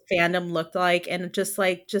 what fandom looked like, and just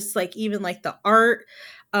like even like the art,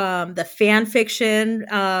 the fan fiction,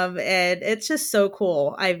 and it's just so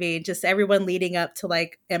cool. I mean, just everyone leading up to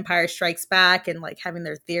like Empire Strikes Back and like having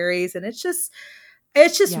their theories, and it's just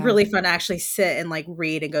Yeah. really fun to actually sit and like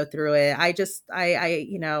read and go through it. I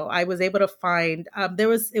was able to find,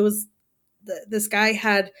 this guy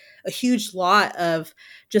had a huge lot of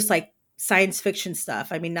just like science fiction stuff.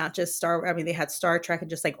 I mean, not just they had Star Trek and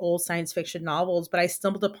just like old science fiction novels, but I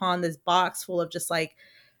stumbled upon this box full of just like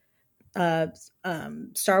uh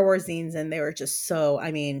Star Wars zines, and they were just so,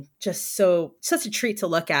 I mean, just so such a treat to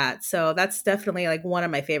look at. So that's definitely like one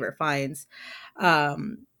of my favorite finds,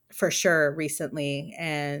 for sure, recently.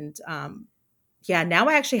 And yeah, now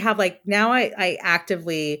I actually have like, now I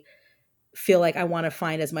actively feel like I want to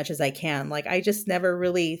find as much as I can. Like I just never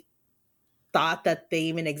really thought that they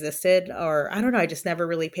even existed, or I don't know, I just never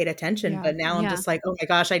really paid attention. Yeah. But now I'm Yeah. just like, oh my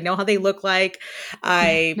gosh, I know how they look like.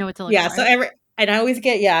 I Know what to look Yeah, for. so and I always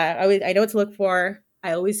get, yeah, I know what to look for.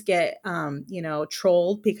 I always get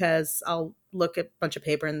trolled because I'll look at a bunch of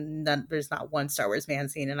paper and then there's not one Star Wars fan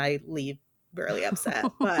scene, and I leave really upset,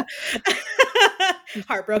 but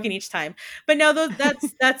heartbroken each time. But no,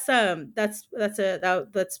 that's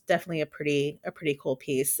definitely a pretty cool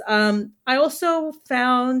piece. I also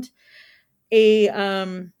found a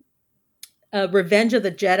Revenge of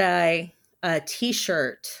the Jedi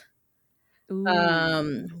T-shirt,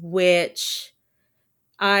 which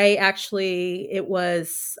I actually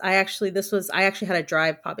had to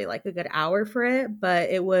drive probably like a good hour for it, but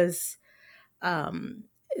it was, um,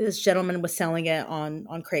 this gentleman was selling it on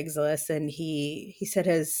Craigslist, and he said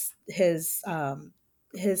his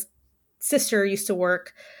sister used to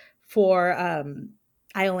work for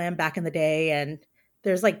ILM back in the day, and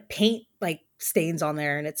there's like paint like stains on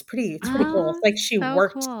there, and it's pretty cool. It's Oh, like she so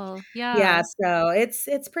worked. cool. Yeah, Yeah. so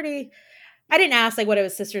it's pretty. I didn't ask like what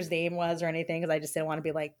his sister's name was or anything because I just didn't want to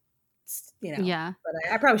be like, Yeah. but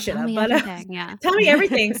I probably should Tell have. me But everything. Yeah. tell me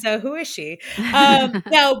everything. So who is she?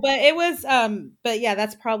 No, but it was. But yeah,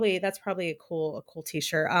 that's probably a cool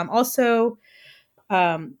T-shirt. Also,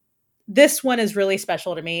 um, this one is really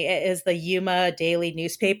special to me. It is the Yuma Daily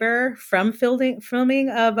newspaper from filming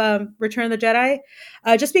of Return of the Jedi,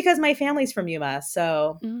 just because my family's from Yuma,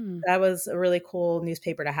 so Mm. that was a really cool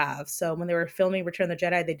newspaper to have. So when they were filming Return of the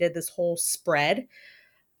Jedi, they did this whole spread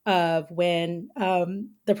of when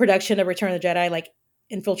the production of Return of the Jedi like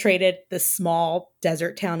infiltrated the small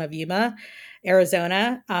desert town of Yuma,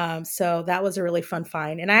 Arizona. So that was a really fun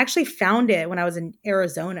find, and I actually found it when I was in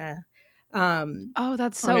Arizona, um, Oh,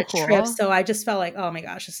 that's on so a trip. cool. So I just felt like, oh my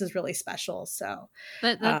gosh, this is really special. So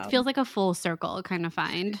That um, feels like a full circle kind of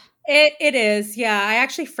find. it is, yeah. I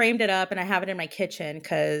actually framed it up and I have it in my kitchen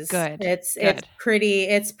because Good. it's Good.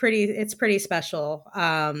 pretty special.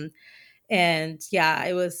 And yeah,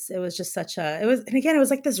 it was just such a, it was, and again, it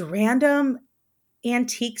was like this random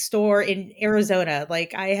antique store in Arizona.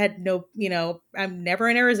 Like I had no, I'm never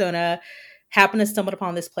in Arizona. Happened to stumble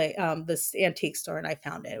upon this antique store, and I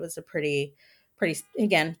found it. It was a pretty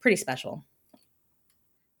special.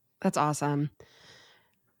 That's awesome.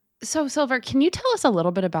 So, Silver, can you tell us a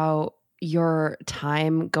little bit about your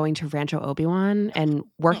time going to Rancho Obi-Wan and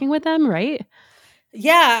working with them, right?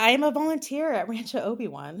 Yeah, I'm a volunteer at Rancho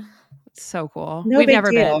Obi-Wan. So cool. No We've big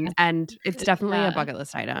never deal. been, and it's definitely a Yeah. bucket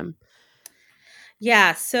list item.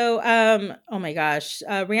 Yeah. So, oh my gosh,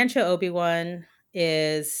 Rancho Obi-Wan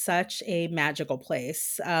is such a magical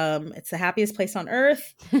place. It's the happiest place on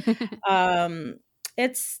earth. Um,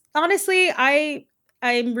 it's honestly, I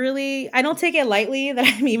don't take it lightly that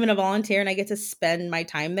I'm even a volunteer and I get to spend my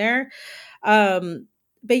time there.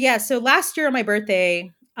 But yeah, so last year on my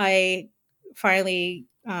birthday, I finally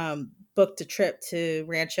booked a trip to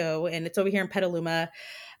Rancho, and it's over here in Petaluma.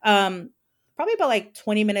 Probably about like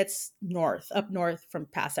 20 minutes up north from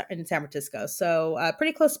past in San Francisco. So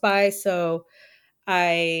pretty close by. So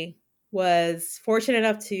I was fortunate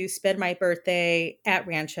enough to spend my birthday at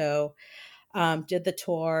Rancho, did the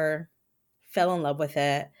tour, fell in love with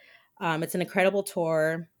it. It's an incredible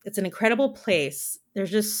tour. It's an incredible place.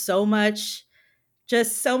 There's just so much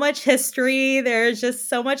history. There's just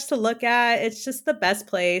so much to look at. It's just the best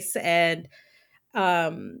place. And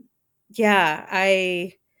yeah,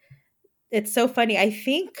 it's so funny. I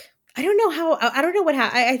don't know how, I don't know what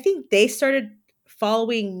happened. I think they started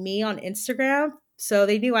following me on Instagram. So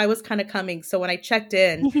they knew I was kind of coming. So when I checked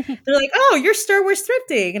in, they're like, "Oh, you're Star Wars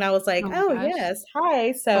Thrifting." And I was like, Oh my "Oh, gosh. yes.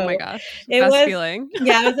 Hi." So Oh my gosh. it Best was, feeling.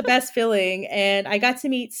 yeah, it was the best feeling. And I got to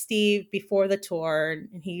meet Steve before the tour,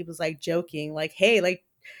 and he was like joking, like, "Hey, like,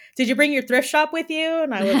 did you bring your thrift shop with you?"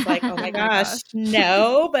 And I was like, "Oh my gosh,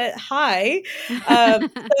 no, but hi." So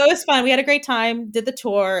it was fun. We had a great time, did the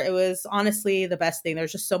tour. It was honestly the best thing.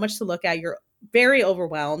 There's just so much to look at. You're very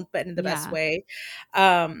overwhelmed, but in the best Yeah. way.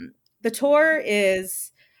 The tour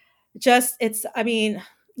is just, I mean,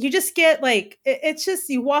 you just get like, it's just,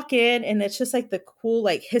 you walk in and it's just like the cool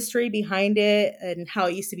like history behind it and how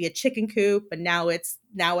it used to be a chicken coop, and now it's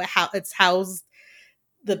housed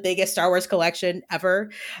the biggest Star Wars collection ever.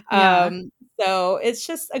 Yeah. So it's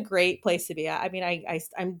just a great place to be at. I mean,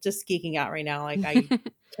 I'm just geeking out right now. Like I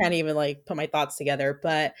can't even like put my thoughts together.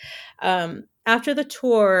 But after the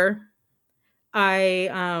tour, we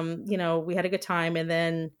had a good time, and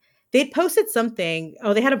then they'd posted something.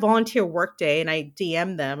 Oh, they had a volunteer work day, and I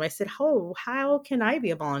DM'd them. I said, "Oh, how can I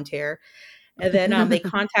be a volunteer?" And then they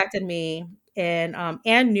contacted me, and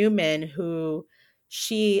Ann Newman, who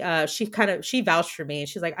she vouched for me.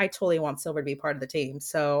 She's like, "I totally want Silver to be part of the team."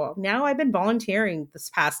 So now I've been volunteering this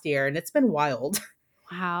past year, and it's been wild.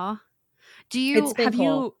 Wow. It's been Have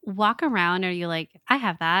cool. you walk around? Are you like, I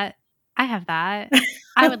have that.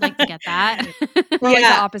 I would like to get that. Or like the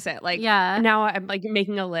Yeah. opposite. Like Yeah. now I'm like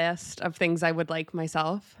making a list of things I would like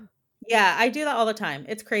myself. Yeah, I do that all the time.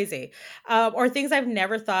 It's crazy. Or things I've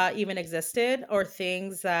never thought even existed, or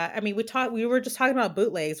things that, I mean, we were just talking about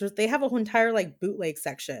bootlegs. They have a whole entire like bootleg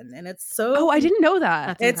section, and it's Oh, I didn't know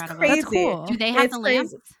that. That's it's incredible. crazy. That's cool. Do they have It's the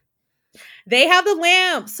lamps? crazy. They have the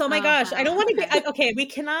lamps. Oh my gosh. I don't want to okay. be okay. We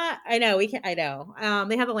cannot. I know. We can. I know.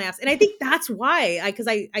 They have the lamps. And I think that's why, because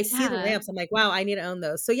I see the Yeah. lamps. I'm like, wow, I need to own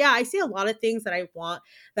those. So yeah, I see a lot of things that I want,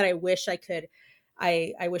 that I wish I could,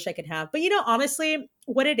 I wish I could have. But honestly,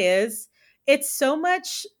 what it is, it's so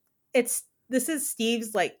much, this is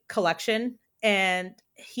Steve's like collection, and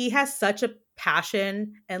he has such a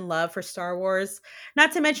passion and love for Star Wars.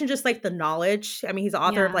 Not to mention just like the knowledge. I mean, he's the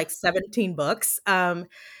author of Yeah. like 17 books.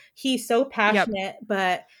 He's so passionate,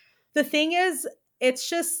 but the thing is, it's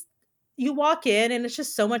just, you walk in and it's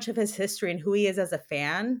just so much of his history and who he is as a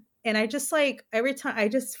fan. And I just like, every time I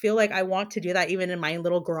just feel like I want to do that even in my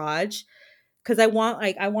little garage, because I want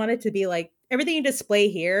it to be like everything you display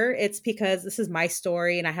here. It's because this is my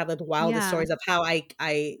story, and I have the wildest Yeah. stories of how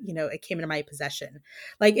it came into my possession.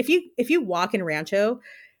 Like if you walk in Rancho,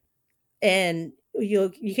 and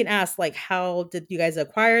you can ask like, how did you guys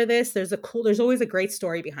acquire this? There's always a great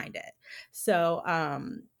story behind it. So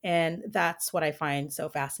and that's what I find so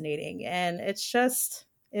fascinating. And it's just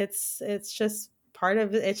part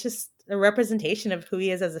of it. It's just a representation of who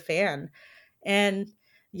he is as a fan. And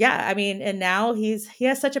yeah, I mean, and now he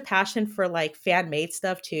has such a passion for like fan made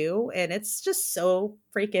stuff too, and it's just so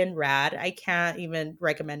freaking rad. I can't even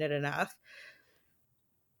recommend it enough.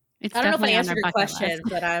 It's I don't know if I definitely on answered our your bucket question, list.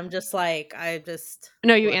 but I'm just like,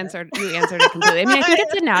 No, you love it. answered it completely. I mean, I think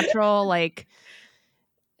it's a natural like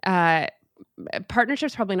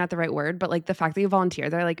partnership's probably not the right word, but like the fact that you volunteer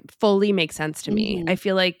there like fully makes sense to me. Mhm. I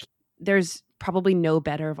feel like there's probably no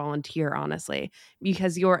better volunteer, honestly,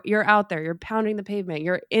 because you're out there, you're pounding the pavement,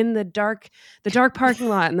 you're in the dark parking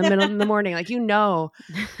lot in the middle of the morning, like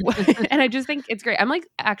and I just think it's great. I'm like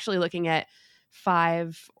actually looking at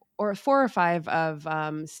 5 or 4 or 5 of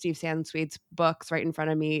Steve Sansweet's books right in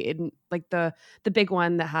front of me. In like the big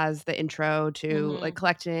one that has the intro to like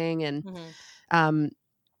collecting and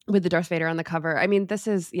with the Darth Vader on the cover. I mean, this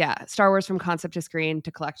is Star Wars from concept to screen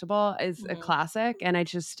to collectible is a classic, and I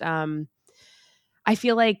just I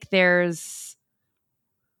feel like there's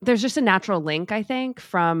just a natural link, I think,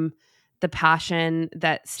 from the passion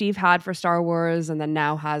that Steve had for Star Wars and then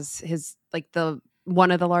now has his like the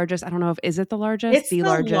one of the largest. I don't know if is it the largest? It's the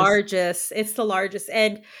largest. It's the largest.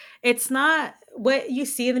 And it's not what you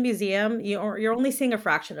see in the museum. You're only seeing a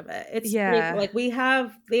fraction of it. It's like they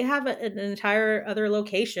have an entire other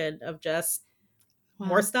location of just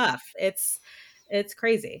more stuff. It's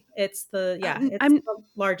crazy. It's the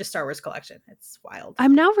largest Star Wars collection. It's wild.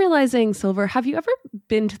 I'm now realizing, Silver, have you ever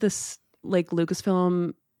been to this like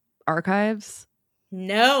Lucasfilm archives?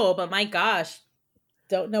 No, but my gosh,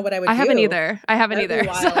 don't know what I would do. I haven't either.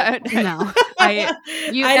 So, no.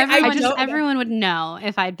 Everyone would know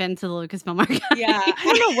if I'd been to the Lucasfilm archive. Yeah. I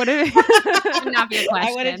don't know what it would not be a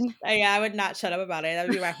question. I would not shut up about it. That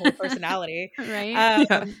would be my whole personality. Right.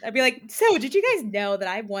 I'd be like, so did you guys know that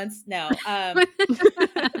I once but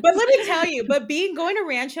let me tell you, going to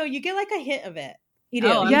Rancho, you get like a hint of it. You do.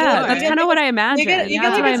 That's kind of what I imagine. That's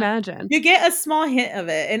what I imagine. You get a small hint of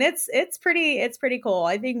it, and it's pretty cool.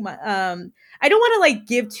 I think I don't want to like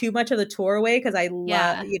give too much of the tour away because I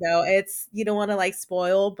love it's you don't want to like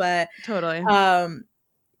spoil, but totally.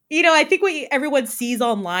 I think what everyone sees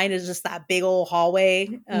online is just that big old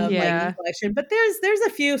hallway of like collection, but there's a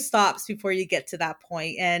few stops before you get to that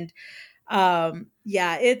point, and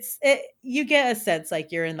you get a sense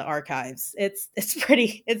like you're in the archives. It's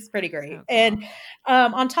pretty great. Oh, and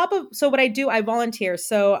on top of what I do, I volunteer.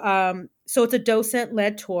 So it's a docent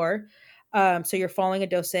led tour. So you're following a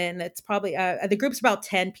docent, and it's probably the group's about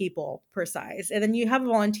 10 people per size, and then you have a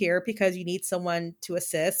volunteer because you need someone to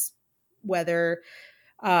assist, whether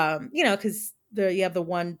because you have the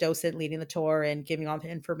one docent leading the tour and giving all the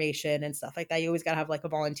information and stuff like that. You always got to have like a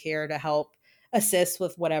volunteer to help assist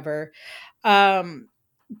with whatever. But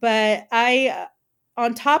I,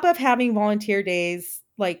 on top of having volunteer days,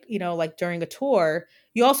 like during a tour,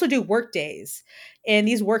 you also do work days. And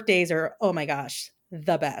these work days are, oh my gosh,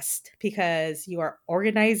 the best, because you are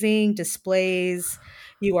organizing displays,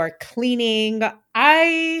 you are cleaning.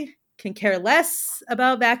 I can care less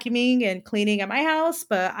about vacuuming and cleaning at my house,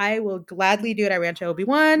 but I will gladly do it at Rancho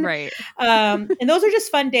Obi-Wan. Right. And those are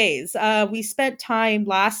just fun days. We spent time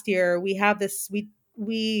last year. We have this,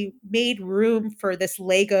 we made room for this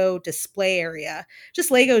Lego display area. Just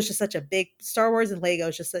Lego is just such a big, Star Wars and Lego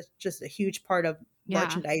is just a huge part of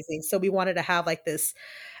merchandising. So we wanted to have like this,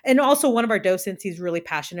 and also one of our docents, he's really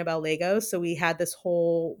passionate about Lego. So we had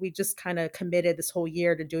we just kind of committed this whole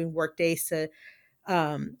year to doing work days to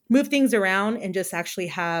move things around and just actually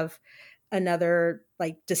have another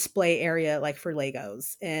like display area like for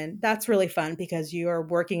Legos. And that's really fun because you are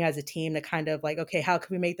working as a team to kind of like, okay, how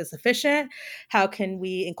can we make this efficient? How can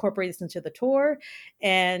we incorporate this into the tour?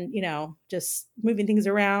 And, just moving things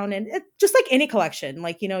around, and just like any collection,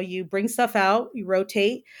 like, you bring stuff out, you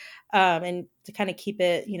rotate, and to kind of keep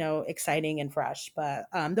it, exciting and fresh. But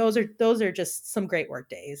those are just some great work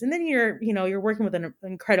days. And then you're working with an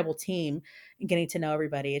incredible team and getting to know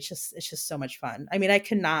everybody. It's just so much fun. I mean, I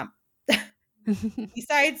cannot.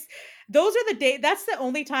 Besides, those are the days. That's the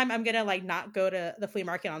only time I'm gonna like not go to the flea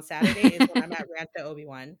market on Saturday is when I'm at Rancho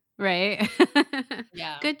Obi-Wan. Right.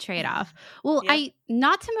 Yeah. Good trade-off. Well,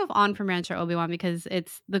 not to move on from Rancho Obi-Wan because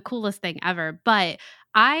it's the coolest thing ever, but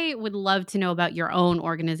I would love to know about your own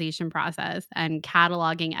organization process and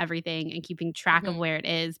cataloging everything and keeping track of where it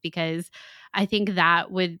is, because I think that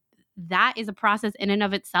is a process in and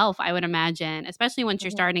of itself, I would imagine, especially once you're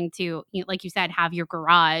starting to, like you said, have your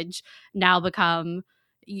garage now become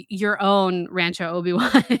your own Rancho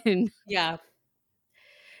Obi-Wan. Yeah.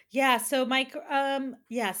 Yeah. So Mike,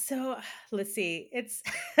 so let's see. It's,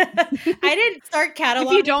 I didn't start cataloging.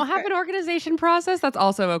 If you don't have an organization process, that's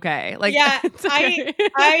also okay. Like, okay.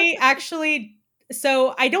 I actually,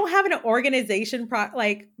 so I don't have an organization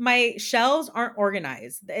like my shelves aren't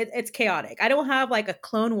organized. It's chaotic. I don't have like a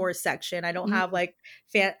Clone Wars section. I don't have like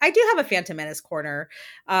I do have a Phantom Menace corner,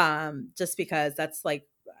 just because that's like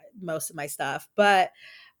most of my stuff. But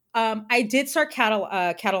I did start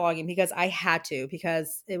cataloging because I had to,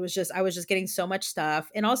 because I was just getting so much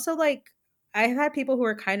stuff. And also like I've had people who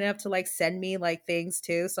are kind enough to like send me like things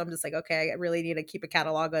too. So I'm just like, okay, I really need to keep a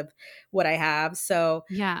catalog of what I have. So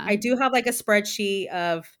I do have like a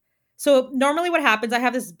spreadsheet so normally what happens, I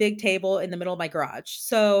have this big table in the middle of my garage.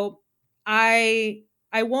 So I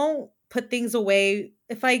won't put things away.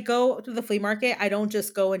 If I go to the flea market, I don't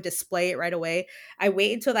just go and display it right away. I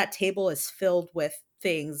wait until that table is filled with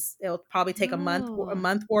things. It'll probably take a Oh.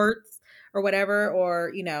 month worth or whatever,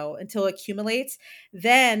 or, until it accumulates.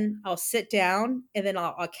 Then I'll sit down and then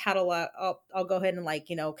I'll catalog. I'll go ahead and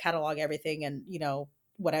catalog everything and,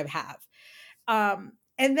 what I have.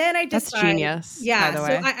 And then I That's decide, genius, by the so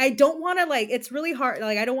way. I don't want to it's really hard.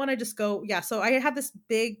 I don't want to just go, so I have this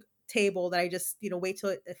big table that I just, wait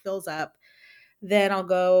till it fills up. Then I'll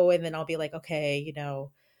go and then I'll be like, okay,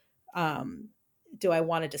 do I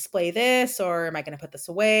want to display this or am I going to put this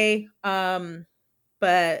away?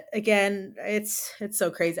 But again, it's so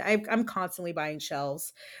crazy. I'm constantly buying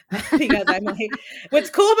shelves because I'm like, what's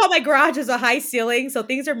cool about my garage is a high ceiling. So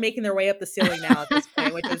things are making their way up the ceiling now at this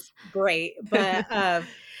point, which is great. But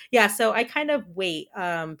yeah, so I kind of wait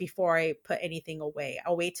before I put anything away.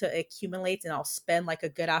 I'll wait till it accumulates and I'll spend like a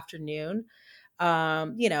good afternoon,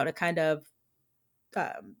 to kind of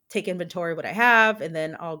take inventory of what I have. And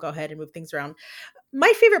then I'll go ahead and move things around.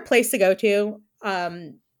 My favorite place to go to,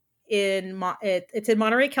 it's in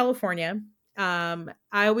Monterey, California. I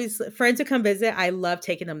always friends who come visit, I love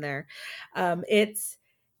taking them there. It's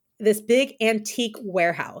this big antique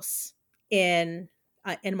warehouse in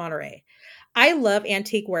Monterey. I love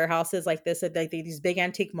antique warehouses like this, like these big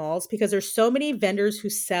antique malls, because there's so many vendors who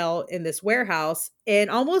sell in this warehouse and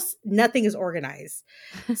almost nothing is organized.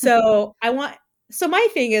 So so my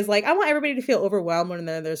thing is I want everybody to feel overwhelmed when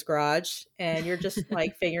they're in this garage and you're just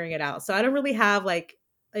figuring it out. So I don't really have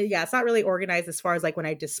it's not really organized as far as when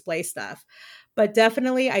I display stuff, but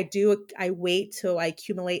definitely I wait till I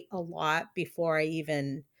accumulate a lot before I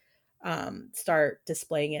even start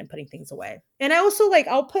displaying it and putting things away. And I also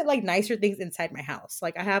I'll put nicer things inside my house.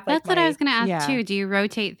 I have That's what I was going to ask Yeah. too. Do you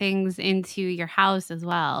rotate things into your house as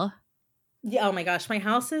well? Yeah, oh my gosh, my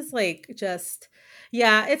house is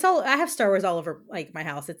it's all, I have Star Wars all over my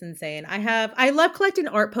house. It's insane. I love collecting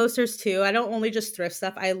art posters too. I don't only just thrift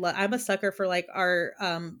stuff. I'm a sucker for art.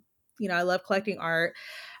 I love collecting art.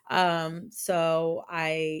 So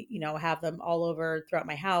I, have them all over throughout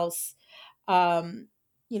my house.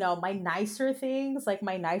 My nicer things,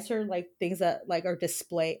 my nicer things that are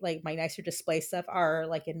display, my nicer display stuff are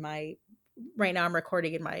in my, right now I'm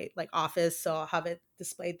recording in my office, so I'll have it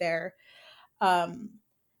displayed there.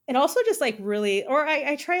 And also just really, or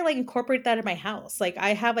I try and incorporate that in my house.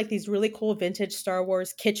 I have these really cool vintage Star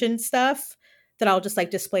Wars kitchen stuff that I'll just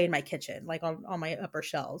display in my kitchen, on my upper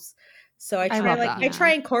shelves. So I try love that. I try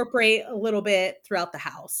and incorporate a little bit throughout the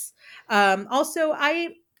house. Also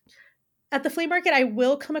at the flea market, I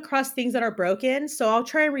will come across things that are broken. So I'll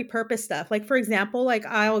try and repurpose stuff. For example,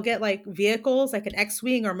 I'll get vehicles like an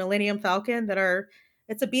X-Wing or Millennium Falcon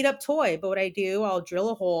it's a beat up toy. But what I do, I'll drill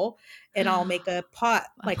a hole and I'll make a pot,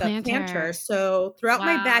 a planter. So throughout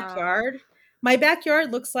my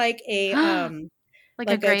backyard looks like a, a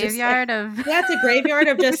graveyard of it's a graveyard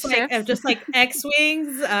of just ships.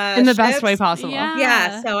 X-Wings in the best way possible.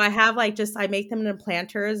 Yeah. So I have I make them in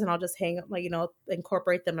planters and I'll just hang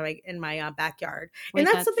incorporate them in my backyard. Wait, And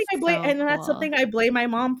that's something I blame, so and that's cool. something I blame my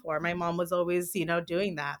mom for. My mom was always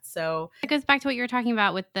doing that. So It goes back to what you were talking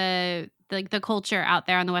about with the culture out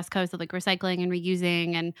there on the West Coast of recycling and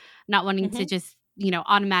reusing and not wanting to just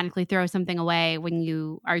automatically throw something away when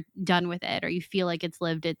you are done with it or you feel like it's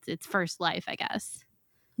lived its first life, I guess.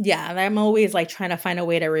 Yeah, and I'm always trying to find a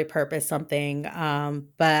way to repurpose something.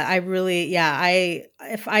 But I really,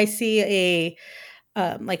 if I see a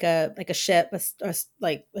a ship, a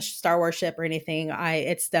Star Wars ship or anything,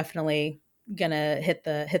 it's definitely gonna hit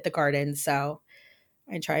the garden. So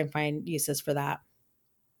I try and find uses for that.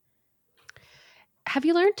 Have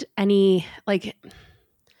you learned any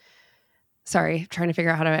sorry, trying to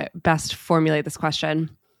figure out how to best formulate this question.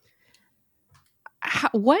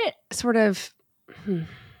 What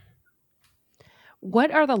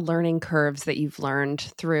are the learning curves that you've learned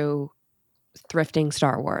through thrifting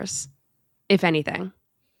Star Wars, if anything?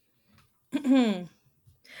 Yeah,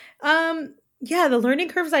 the learning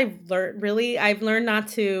curves I've learned not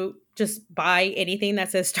to just buy anything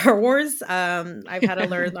that says Star Wars. I've had to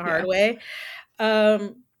learn the hard way.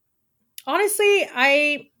 Honestly,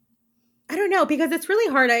 I don't know, because it's really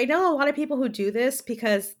hard. I know a lot of people who do this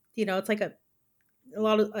because, it's a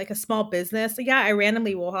lot of a small business. So yeah, I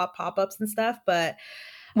randomly will have pop-ups and stuff, but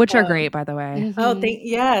which are great, by the way. Oh,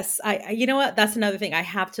 yes. You know what? That's another thing. I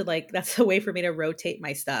have to that's a way for me to rotate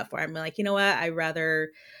my stuff where I'm you know what? I'd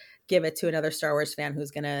rather give it to another Star Wars fan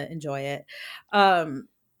who's going to enjoy it.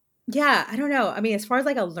 Yeah, I don't know. I mean, as far as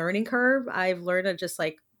a learning curve, I've learned to just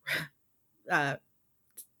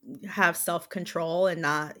have self-control and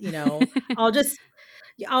not, I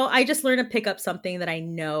just learn to pick up something that I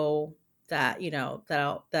know that,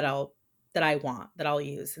 that I want, that I'll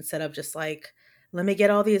use, instead of just like, let me get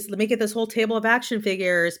this whole table of action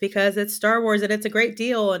figures because it's Star Wars and it's a great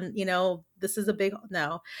deal. And, this is a big,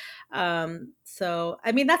 no. So,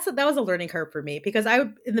 I mean, that was a learning curve for me, because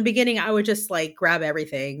in the beginning, I would just like grab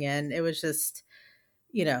everything, and it was just,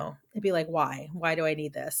 it'd be like, why do I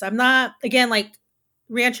need this? I'm not, again, like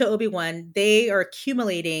Rancho Obi-Wan, they are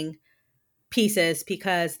accumulating pieces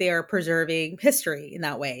because they are preserving history in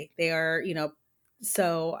that way. They are,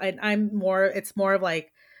 so it's more of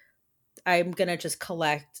like, I'm going to just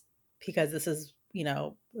collect because this is,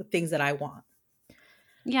 things that I want.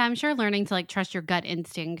 Yeah, I'm sure learning to like trust your gut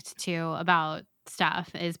instinct too about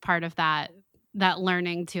stuff is part of that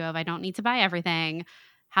learning too of I don't need to buy everything.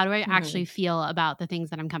 How do I actually feel about the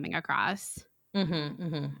things that I'm coming across?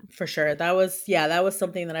 For sure. That was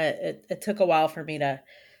something that it took a while for me to,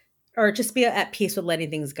 or just be at peace with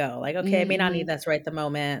letting things go. Like, okay, I may not need this right at the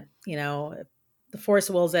moment. If the force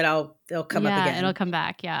wills it, it'll come up again. It'll come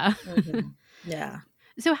back. Yeah. Yeah.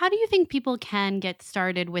 So how do you think people can get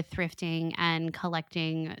started with thrifting and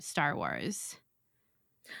collecting Star Wars?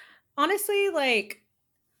 Honestly, like,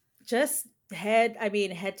 just head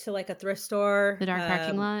to like a thrift store. The dark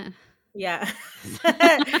parking lot? Yeah.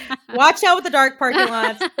 Watch out with the dark parking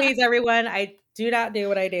lots, please, everyone. I do not do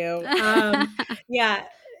what I do. Yeah.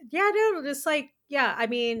 Yeah, no, just like, yeah, I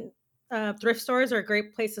mean, thrift stores are a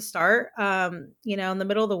great place to start. In the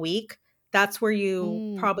middle of the week, that's where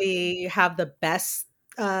you probably have the best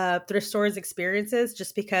thrift stores experiences,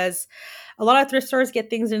 just because a lot of thrift stores get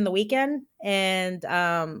things in the weekend, and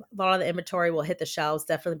a lot of the inventory will hit the shelves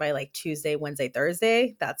definitely by like Tuesday, Wednesday,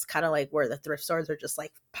 Thursday. That's kind of like where the thrift stores are just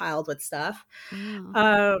like piled with stuff.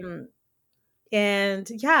 And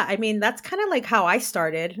yeah, I mean, that's kind of like how I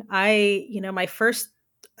started. My first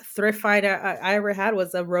thrift find I ever had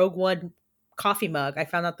was a Rogue One coffee mug. I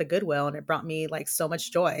found out the Goodwill, and it brought me like so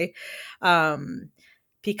much joy.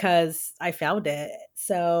 Because I found it.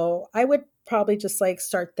 So I would probably just like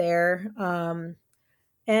start there. And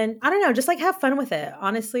I don't know, just like have fun with it.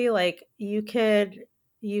 Honestly, like you could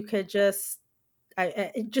just,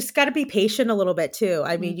 I just got to be patient a little bit too.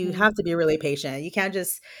 I mean, you have to be really patient. You can't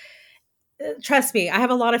just, trust me. I have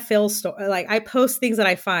a lot of like I post things that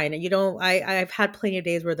I find, and I've had plenty of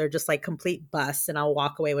days where they're just like complete busts, and I'll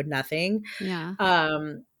walk away with nothing. Yeah.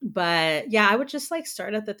 But yeah, I would just like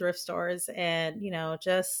start at the thrift stores, and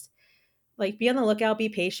just like be on the lookout, be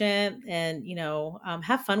patient, and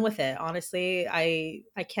have fun with it. Honestly, I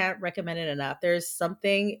can't recommend it enough. There's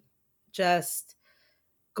something just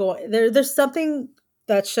there's something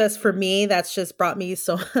that's just, for me, that's just brought me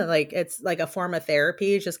so like it's like a form of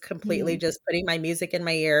therapy, just completely just putting my music in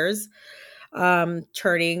my ears,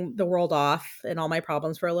 turning the world off and all my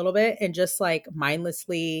problems for a little bit, and just like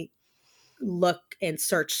mindlessly look and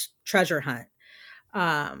search, treasure hunt.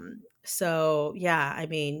 So yeah, I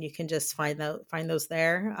mean, you can just find those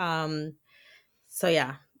there. So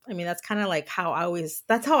yeah, I mean, that's kind of like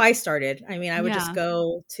that's how I started. I mean, I would just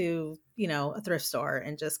go to, a thrift store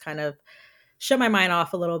and just kind of shut my mind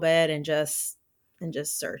off a little bit, and just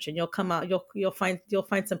search, and you'll come out, you'll find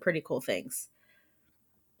some pretty cool things.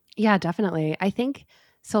 Yeah, definitely. I think,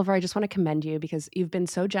 Silver, I just want to commend you because you've been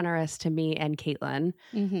so generous to me and Caitlin.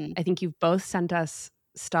 I think you've both sent us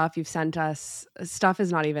stuff. You've sent us stuff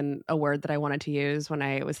is not even a word that I wanted to use when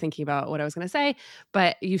I was thinking about what I was going to say,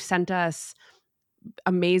 but you've sent us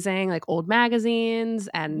amazing like old magazines,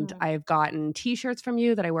 and I've gotten t-shirts from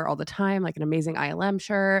you that I wear all the time, like an amazing ILM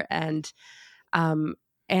shirt, and I'm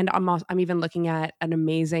even looking at an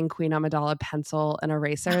amazing Queen Amidala pencil and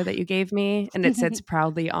eraser that you gave me, and it sits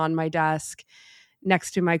proudly on my desk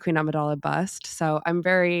next to my Queen Amidala bust. So I'm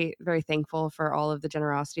very, very thankful for all of the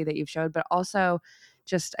generosity that you've showed, but also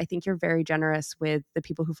just, I think you're very generous with the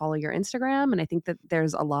people who follow your Instagram. And I think that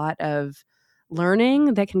there's a lot of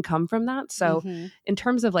learning that can come from that. So in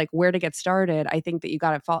terms of like where to get started, I think that you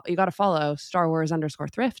got to follow Star Wars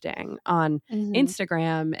 _thrifting on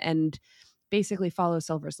Instagram, and basically follow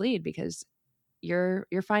Silver's lead, because you're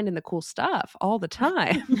finding the cool stuff all the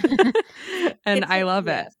time. And I love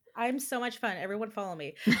it. I'm so much fun. Everyone follow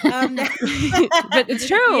me. But it's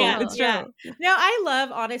true. Yeah, it's true. Yeah. No, I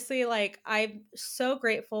love, honestly, like I'm so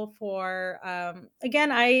grateful for,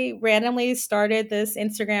 again, I randomly started this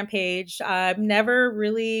Instagram page. I never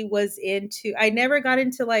got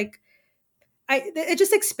into like, it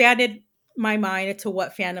just expanded my mind into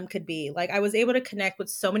what fandom could be. Like I was able to connect with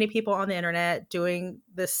so many people on the internet doing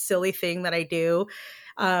this silly thing that I do,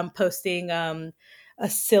 posting, a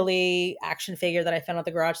silly action figure that I found at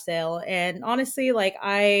the garage sale. And honestly, like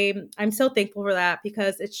I'm so thankful for that,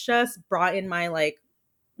 because it's just brought in my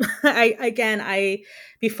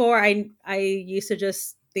Before I used to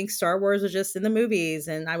just think Star Wars was just in the movies,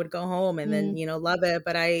 and I would go home and then, love it.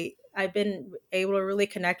 But I've been able to really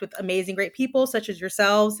connect with amazing, great people such as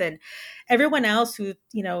yourselves and everyone else who,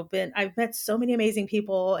 I've met so many amazing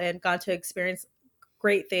people and got to experience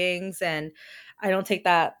great things. And I don't take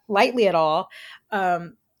that lightly at all.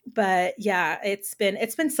 But yeah, it's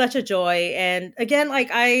been such a joy. And again, like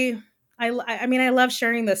I mean, I love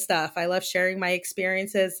sharing this stuff. I love sharing my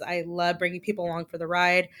experiences. I love bringing people along for the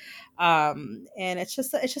ride. And it's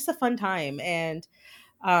just a fun time. And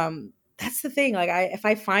that's the thing. Like if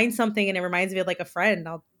I find something and it reminds me of like a friend,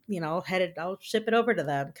 I'll ship it over to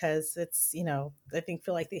them because it's, I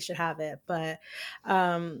feel like they should have it. But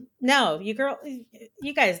no, you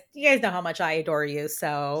guys know how much I adore you.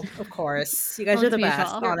 So of course, you guys are the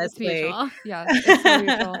best, honestly. Yeah, it's so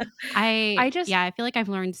mutual. I feel like I've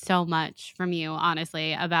learned so much from you,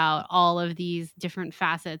 honestly, about all of these different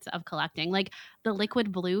facets of collecting, like the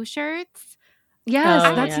liquid blue shirts. Yes,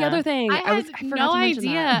 that's the other thing. I had no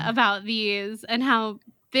idea about these and how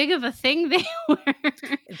big of a thing they were.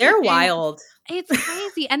 They're wild. It's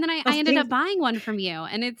crazy. And then I ended up buying one from you,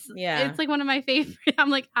 and it's like one of my favorite. I'm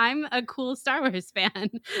like, I'm a cool Star Wars fan.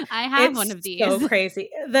 I have one of these. So crazy.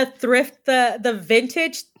 The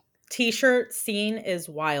vintage t-shirt scene is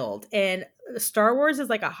wild, and Star Wars is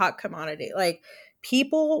like a hot commodity. Like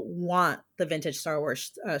people want the vintage Star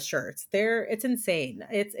Wars shirts. It's insane.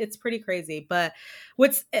 It's pretty crazy. But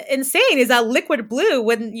what's insane is that liquid blue,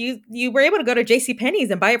 when you were able to go to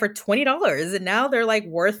JCPenney's and buy it for $20, and now they're like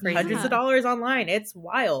worth hundreds of dollars online. It's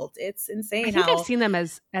wild. It's insane. I think I've seen them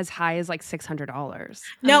as high as like $600.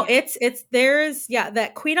 No, there's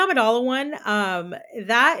that Queen Amidala one.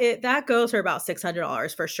 That goes for about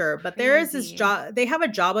 $600 for sure. But there is this they have a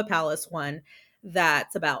Jabba Palace one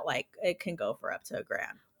that's about like it can go for up to $1,000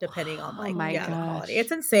 depending on like the quality.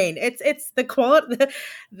 It's insane. It's the quality.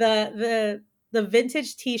 The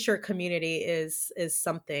vintage t-shirt community is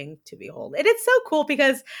something to behold. And it's so cool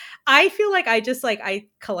because I feel like I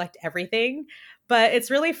collect everything, but it's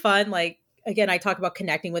really fun. Like again, I talk about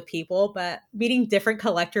connecting with people, but meeting different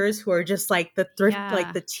collectors who are just like the thrift,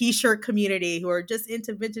 like the t-shirt community who are just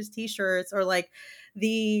into vintage t-shirts, or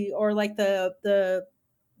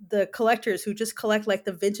the collectors who just collect like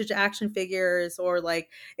the vintage action figures, or like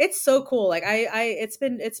it's so cool. Like it's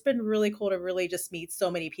been really cool to really just meet so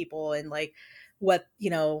many people and like what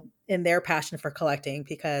in their passion for collecting,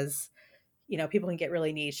 because people can get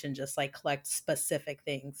really niche and just like collect specific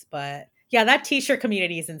things. But yeah, that t-shirt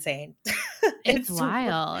community is insane. It's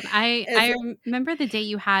wild. I remember the day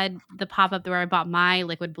you had the pop-up where I bought my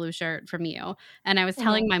liquid blue shirt from you, and I was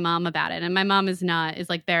telling my mom about it, and my mom is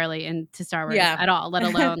like barely into Star Wars at all, let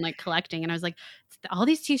alone like collecting. And I was like, all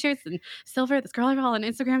these t-shirts and Silver, this girl I follow on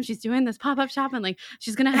Instagram, she's doing this pop-up shop and like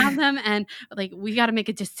she's gonna have them, and like we got to make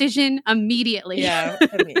a decision immediately.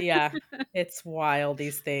 It's wild,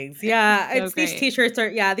 these things. These t-shirts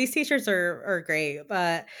are great.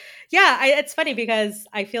 But it's funny because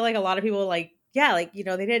I feel like a lot of people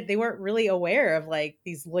they weren't really aware of like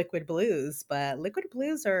these liquid blues, but liquid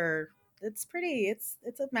blues it's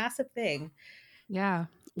a massive thing. Yeah.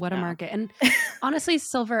 What a market. And honestly,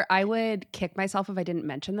 Silver, I would kick myself if I didn't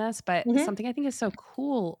mention this, but something I think is so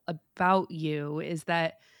cool about you is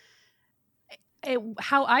that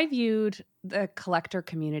how I viewed the collector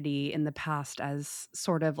community in the past as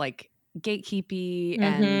sort of like gatekeepy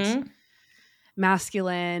and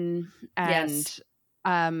masculine. And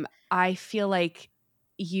I feel like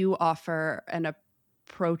you offer an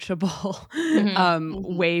approachable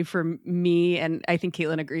way for me, and I think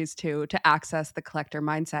Caitlin agrees too, to access the collector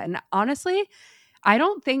mindset. And honestly, I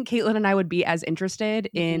don't think Caitlin and I would be as interested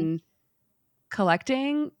in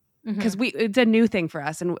collecting because it's a new thing for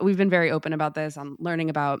us, and we've been very open about this on learning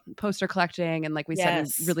about poster collecting. And like we said,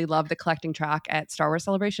 we really love the collecting track at Star Wars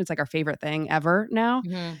Celebration. It's like our favorite thing ever now.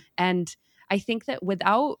 And I think that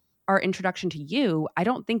without our introduction to you, I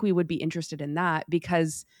don't think we would be interested in that,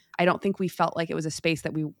 because I don't think we felt like it was a space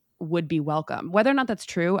that we would be welcome. Whether or not that's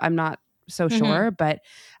true, I'm not so sure, but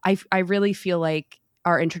I really feel like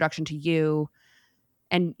our introduction to you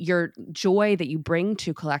and your joy that you bring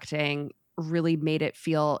to collecting really made it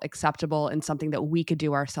feel acceptable and something that we could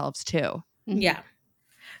do ourselves too. Yeah.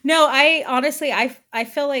 No, I honestly, I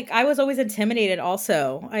feel like I was always intimidated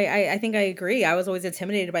also. I think I agree. I was always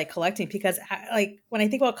intimidated by collecting because when I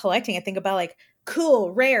think about collecting, I think about like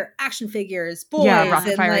cool, rare action figures, boys. Yeah,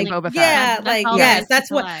 Rocket Fire and Boba Fett. Yeah,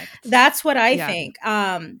 that's what I think.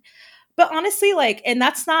 But honestly, and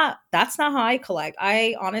that's not how I collect.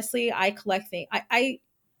 I collect things.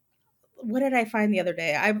 what did I find the other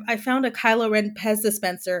day? I found a Kylo Ren Pez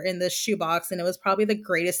dispenser in this shoebox, and it was probably the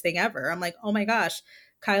greatest thing ever. I'm like, oh my gosh,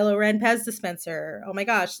 Kylo Ren Pez dispenser. Oh my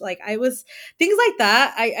gosh. Like I was things like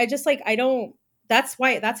that. I just like, I don't, that's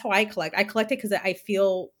how I collect. I collect it because I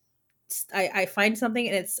feel I find something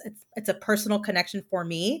and it's a personal connection for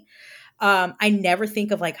me. I never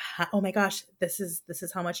think of like, oh my gosh, this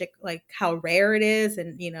is how much it, like how rare it is,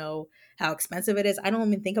 and how expensive it is. I don't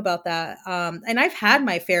even think about that. And I've had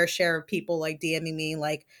my fair share of people like DMing me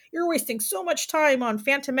like, you're wasting so much time on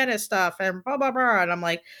Phantom Menace stuff and blah blah blah, and I'm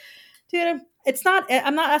like, dude, it's not.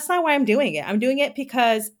 I'm not. That's not why I'm doing it. I'm doing it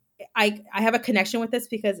because I have a connection with this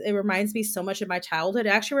because it reminds me so much of my childhood. It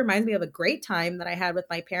actually reminds me of a great time that I had with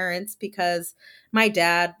my parents because my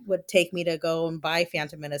dad would take me to go and buy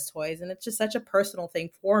Phantom Menace toys, and it's just such a personal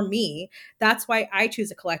thing for me. That's why I choose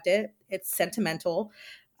to collect it. It's sentimental,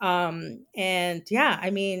 and yeah,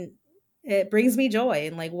 I mean, it brings me joy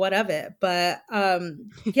and like what of it. But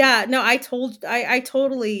yeah, no, I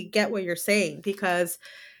totally get what you're saying because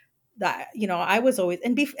that I was always I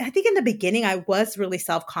think in the beginning I was really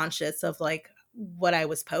self-conscious of like what I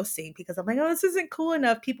was posting because I'm like, oh, this isn't cool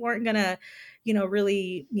enough, people aren't gonna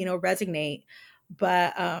really resonate.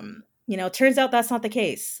 But turns out that's not the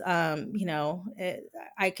case.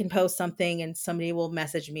 I can post something and somebody will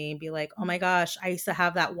message me and be like, oh my gosh, I used to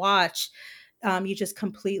have that watch. You just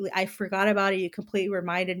completely, I forgot about it, you completely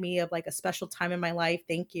reminded me of like a special time in my life,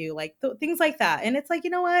 thank you, like things like that. And it's like, you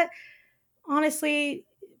know what, honestly,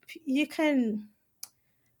 you can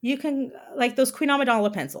like those Queen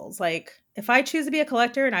Amidala pencils. Like if I choose to be a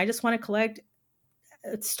collector and I just want to collect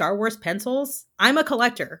Star Wars pencils, I'm a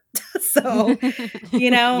collector. So,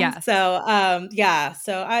 Yes. so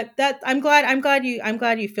so I'm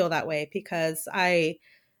glad you feel that way because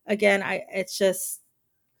it's just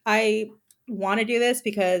I want to do this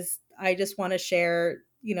because I just want to share,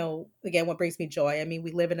 again, what brings me joy. I mean,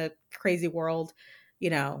 we live in a crazy world,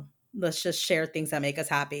 let's just share things that make us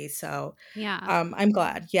happy. So, Yeah. I'm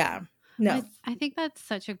glad. Yeah. No. Well, I think that's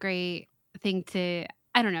such a great thing to,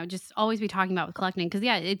 I don't know, just always be talking about with collecting. Cause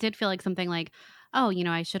yeah, it did feel like something like, oh,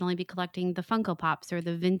 I should only be collecting the Funko Pops or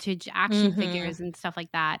the vintage action Mhm. figures and stuff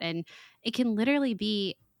like that. And it can literally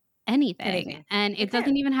be anything. Anything. And It it doesn't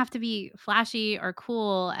can. even have to be flashy or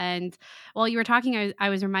cool. And while you were talking, I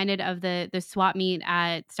was reminded of the swap meet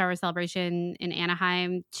at Star Wars Celebration in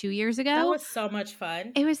Anaheim 2 years That ago. was so much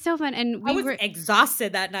fun. It was so fun. And I we was were,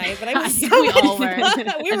 exhausted that night, but I I was think so we much all were. fun.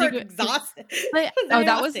 We I were think exhausted. but It was Oh,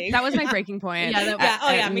 exhausting. that was my breaking point. Yeah, that Yeah.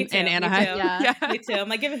 Oh yeah, me in too. Me Anaheim. too. yeah. Me too. I'm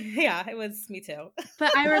like, yeah, it was me too.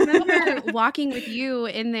 But I remember walking with you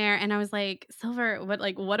in there and I was like, Silver,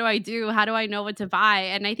 what do I do? How do I know what to buy?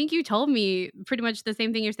 And I think you told me pretty much the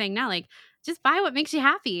same thing you're saying now, like, just buy what makes you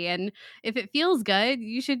happy. And if it feels good,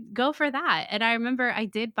 you should go for that. And I remember I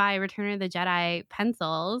did buy Return of the Jedi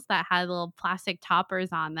pencils that had little plastic toppers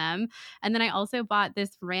on them. And then I also bought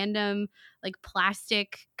this random like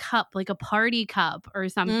plastic cup, like a party cup or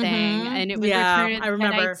something. And it was Yeah, Return of I the Jedi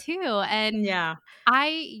remember. too. And Yeah. I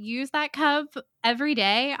use that cup every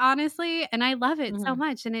day, honestly, and I love it so Mhm.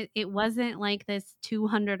 much. And it wasn't like this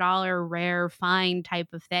 $200 rare find type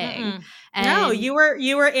of thing. Mm-mm. No, And you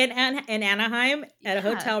were in Anaheim at a yeah,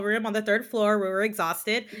 hotel room on the third floor. We were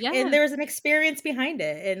exhausted, and yeah, there was an experience behind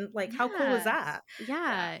it. And like, how cool is yeah, that? Yeah.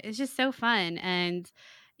 yeah. It's just so fun. And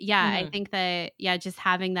yeah, I Mhm. think that, yeah, just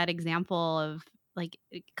having that example of like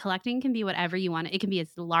collecting can be whatever you want. It can be as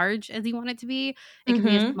large as you want it to be. It can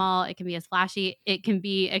be as Mhm. small. It can be as flashy. It can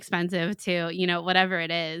be expensive too, whatever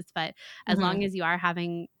it is. But as long Mhm. as you are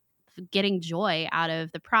getting joy out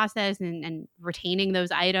of the process and retaining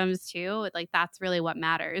those items too, like that's really what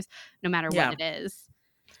matters, no matter what Yeah. it is.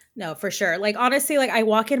 No, for sure. Like honestly, like I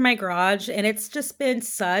walk in my garage and it's just been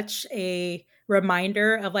such a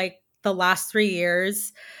reminder of like the last 3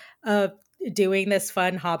 years of doing this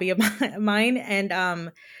fun hobby of mine.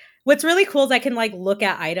 And what's really cool is I can like look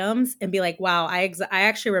at items and be like, wow, I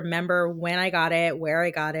actually remember when I got it, where I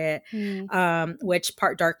got it, Mm. which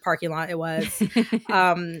dark parking lot it was.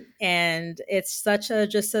 And it's such a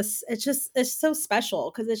it's so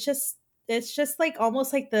special because it's just like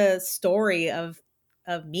almost like the story of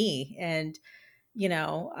me and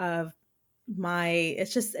of my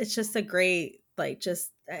it's just a great like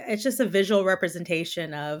just it's just a visual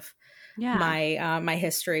representation of Yeah. my my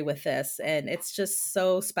history with this, and it's just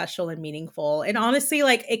so special and meaningful. And honestly,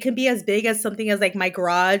 like it can be as big as something as like my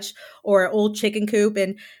garage or an old chicken coop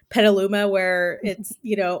in Petaluma where it's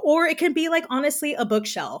or it can be like honestly a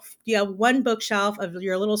bookshelf. You have one bookshelf of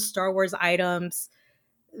your little Star Wars items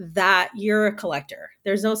that you're a collector.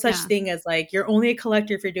 There's no such Yeah. thing as like you're only a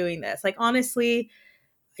collector if you're doing this. Like honestly,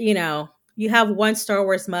 you have one Star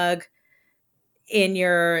Wars mug, in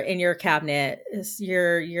your cabinet,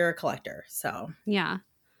 you're a collector. So Yeah.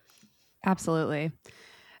 Absolutely.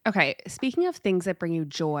 Okay, speaking of things that bring you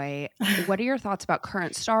joy, what are your thoughts about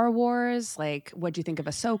current Star Wars? Like, what do you think of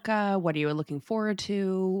Ahsoka? What are you looking forward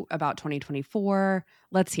to about 2024?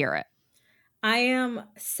 Let's hear it. I am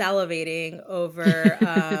salivating over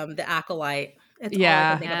the Acolyte. It's all I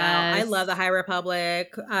can think about. I love the High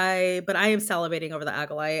Republic. But I am salivating over the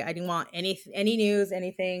Acolyte. I didn't want any news,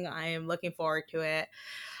 anything. I am looking forward to it.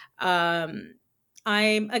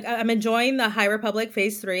 I'm enjoying the High Republic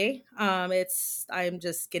Phase 3. I'm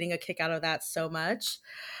just getting a kick out of that so much.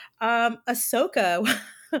 Ahsoka.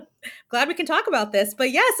 Glad we can talk about this, but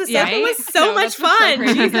yes, Ahsoka was so much fun.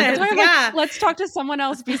 So Jesus, like, let's talk to someone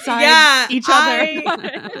else besides each other.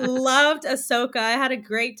 I loved Ahsoka. I had a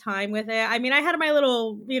great time with it. I mean, I had my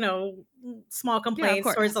little, small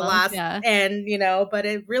complaints towards the last end, but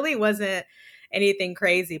it really wasn't anything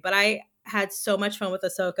crazy. But I had so much fun with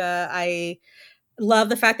Ahsoka. I love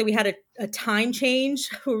the fact that we had a time change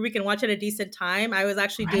where we can watch at a decent time. I was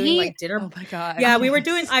actually doing like dinner. Oh my God. Yeah, we were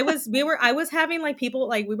doing, I was having like people,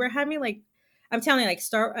 like we were having like, I'm telling you,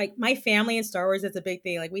 like my family in Star Wars is a big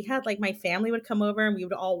thing. Like we had like my family would come over and we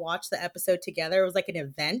would all watch the episode together. It was like an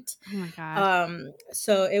event. Oh my God.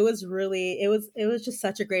 So it was really, it was just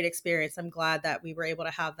such a great experience. I'm glad that we were able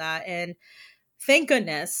to have that. And thank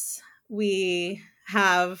goodness we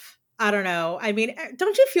have, I don't know. I mean,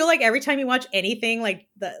 don't you feel like every time you watch anything like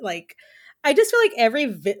I just feel like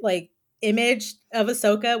every image of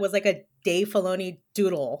Ahsoka was like a Dave Filoni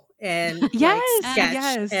doodle and sketch.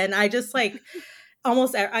 Yes. And I just like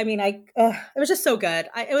almost, I mean, it was just so good.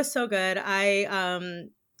 It was so good. I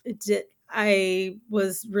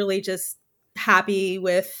was really just happy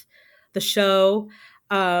with the show.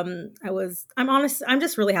 I'm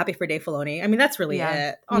just really happy for Dave Filoni. I mean, that's really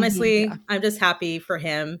it. Honestly, I'm just happy for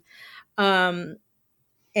him. And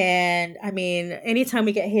I mean, anytime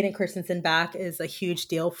we get Hayden Christensen back is a huge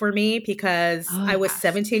deal for me because I was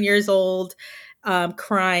 17 years old,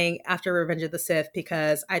 crying after Revenge of the Sith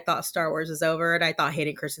because I thought Star Wars was over and I thought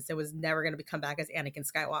Hayden Christensen was never going to come back as Anakin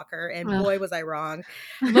Skywalker. And boy, was I wrong.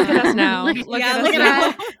 Look at us now. Look at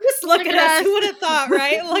us. Just look at us. Who would have thought,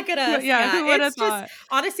 right? Look at us. Who would have thought?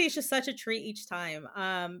 Honestly, it's just such a treat each time.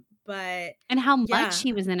 And how much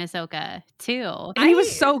he was in Ahsoka too. And he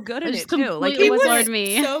was so good in it too. Like it was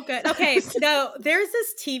so good. Okay, no, there's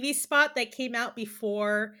this TV spot that came out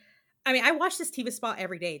before. I mean, I watch this TV spot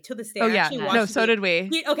every day to this day. Oh yeah, no, so did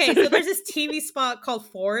we. Okay, so there's this TV spot called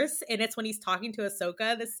Force, and it's when he's talking to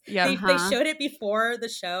Ahsoka. They showed it before the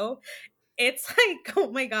show. It's like,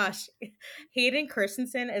 oh my gosh, Hayden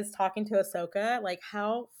Christensen is talking to Ahsoka. Like,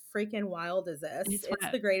 how freaking wild is this?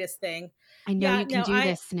 It's the greatest thing. I know you can do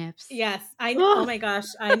this, Snips. Yes, I know. Oh my gosh,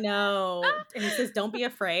 I know. And he says, "Don't be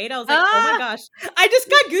afraid." I was like, "Oh my gosh, I just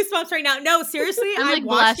got goosebumps right now." No, seriously, I like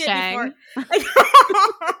watched it before.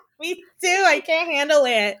 Me too. I can't handle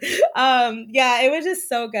it. Yeah, it was just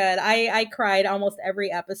so good. I cried almost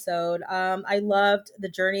every episode. I loved the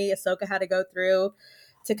journey Ahsoka had to go through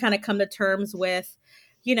to kind of come to terms with,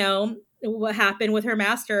 what happened with her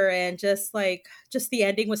master, and just the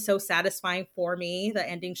ending was so satisfying for me. The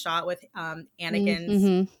ending shot with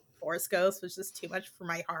Anakin's Force Ghost was just too much for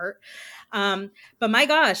my heart. But my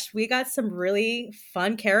gosh, we got some really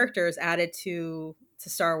fun characters added to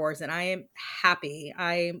Star Wars, and I am happy.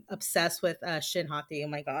 I'm obsessed with Shin Hati. Oh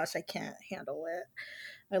my gosh, I can't handle it.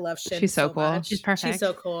 I love Shin. She's so cool. Much. She's perfect. She's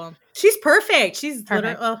so cool. She's perfect. She's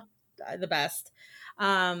perfect. The best.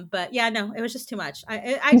 But yeah, no, it was just too much.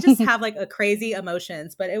 I just have like a crazy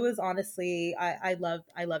emotions, but it was honestly, I loved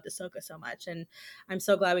Ahsoka so much, and I'm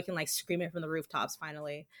so glad we can like scream it from the rooftops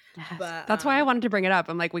finally. Yes. But that's why I wanted to bring it up.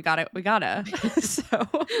 I'm like, we gotta. So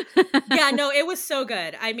yeah, no, it was so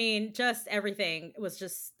good. I mean, just everything was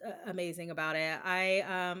just amazing about it.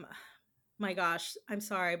 My gosh, I'm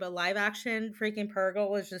sorry, but live action freaking Purgle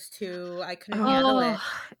was just too. I couldn't handle it.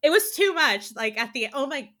 It was too much. Like at the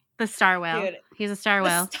the Star Whale. Dude, he's a Star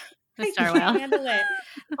Whale. The Star Whale. Handle it.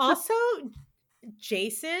 Also,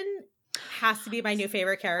 Jason has to be my new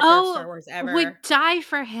favorite character of Star Wars ever. Would die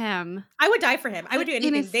for him. I would die for him. I would do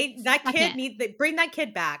anything. Bring that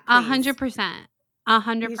kid back. 100%.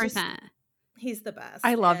 100%. He's the best.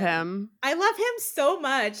 I love him. I love him so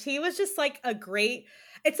much. He was just like a great.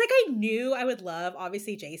 It's like I knew I would love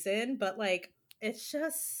obviously Jason, but like it's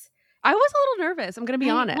just. I was a little nervous. I'm going to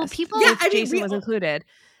be honest. Well, Jason was included.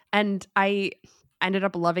 And I ended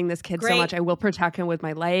up loving this kid so much. I will protect him with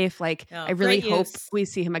my life. Like, I really hope we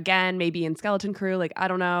see him again, maybe in Skeleton Crew. Like, I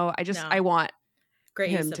don't know. I want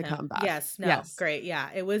Great use him of to him. come back. Yes, no, Yes. great. Yeah,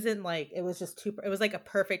 it wasn't like it was just too. It was like a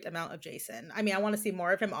perfect amount of Jason. I mean, I want to see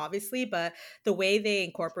more of him, obviously, but the way they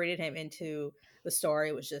incorporated him into the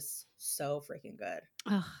story was just so freaking good.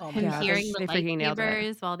 Ugh, Oh my him Yeah, hearing gosh, they the freaking nailed it.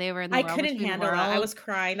 lightsabers while they were in the I world couldn't between handle that. I worlds. was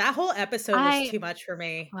crying. That whole episode was too much for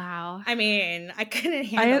me. Wow. I mean, I couldn't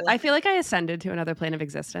handle I it. feel like I ascended to another plane of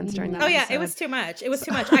existence during that Oh yeah, episode. it was too much. It was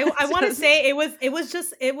too much. I want to say it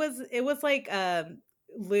was like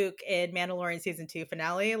Luke in Mandalorian season 2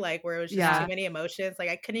 finale, like where it was just too many emotions. Like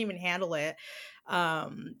I couldn't even handle it.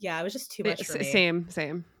 Yeah, it was just too much for me.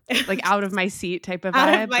 Same. Like out of my seat type of Out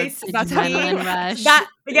vibe. of my but seat. that's Adrenaline rush.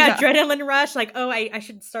 Adrenaline rush. Like, oh, I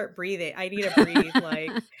should start breathing. I need to breathe.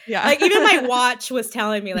 Like, Yeah. like even my watch was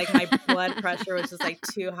telling me like my blood pressure was just like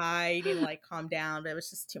too high. You need to like calm down. But it was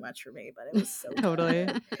just too much for me. But it was so Totally.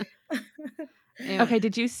 Yeah. Okay,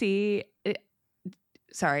 did you see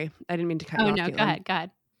sorry, I didn't mean to cut you Oh off. no, Caitlin. go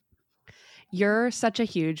ahead. You're such a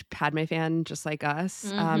huge Padme fan, just like us.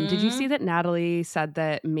 Did you see that Natalie said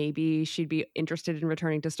that maybe she'd be interested in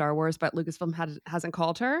returning to Star Wars, but Lucasfilm hasn't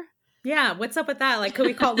called her? Yeah, what's up with that? Like, could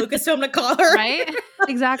we call Lucasfilm to call her? Right?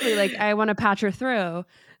 Exactly. Like, I want to patch her through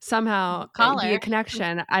somehow. Call be her. a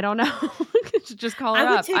connection. I don't know. Just call her I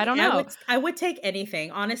would up. take, I don't know. I would take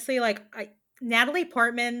anything, honestly. Like, Natalie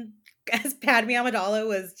Portman as Padme Amidala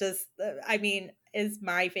was just, I mean, is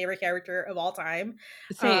my favorite character of all time.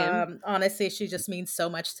 Same. Honestly, she just means so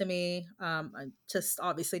much to me. Just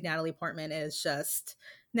obviously Natalie Portman is just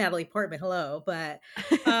Natalie Portman. Hello. But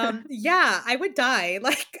yeah, I would die.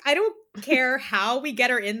 Like, I don't care how we get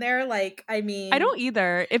her in there. Like, I mean, I don't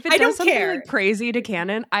either. If it I does don't something care. like crazy to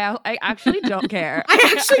canon, I actually don't care.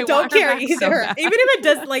 I actually don't want her care back either. so bad. Even if it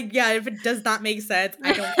does, like, yeah, if it does not make sense,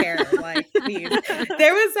 I don't care. Like, please.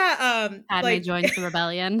 There was that Padme like joins the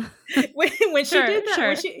rebellion. when she Sure, did that sure.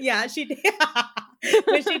 when she did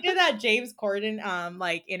when she did that James Corden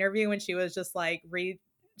like interview when she was just like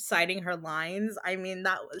reciting her lines. I mean,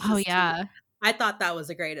 that was just I thought that was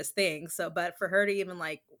the greatest thing. So, but for her to even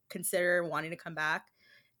like consider wanting to come back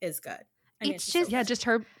is good. I mean, It's so just Yeah, good. just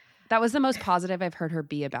her. That was the most positive I've heard her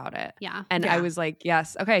be about it. Yeah. And Yeah. I was like,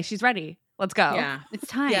 yes, okay, she's ready. Let's go. Yeah. It's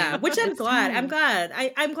time. Yeah, which I'm It's glad. time. I'm glad.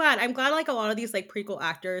 I'm glad. I'm glad like a lot of these like prequel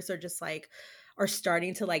actors are just like are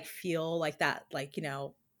starting to like feel like that, like, you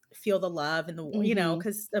know, feel the love and the you know,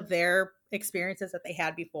 because of their experiences that they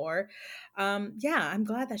had before. Yeah, I'm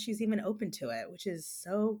glad that she's even open to it, which is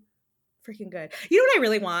so freaking good. You know what I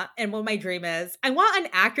really want and what my dream is? I want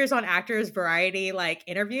an actors on actors variety like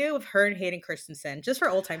interview with her and Hayden Christensen, just for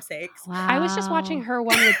old time's sakes. Wow. I was just watching her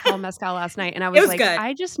one with Paul Mescal last night, and I was was like, good.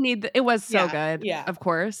 I just need. It was so Yeah, good. yeah. Of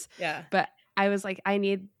course. Yeah. But I was like, I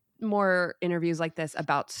need more interviews like this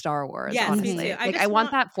about Star Wars. Yes, me honestly, too. I like just I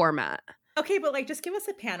want that format. Okay, but like just give us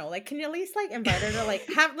a panel. Like, can you at least like invite her to like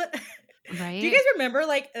have Right? Do you guys remember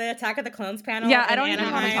like the Attack of the Clones panel? Yeah, I in don't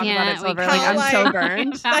even want to talk Anaheim? about it. Yeah, Silver. we Like, I'm can't. so Like-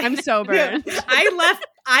 burned. Like, I'm so burned. Dude,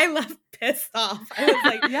 I left pissed off. I was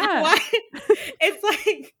like, Yeah. why? It's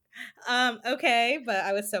like, okay, but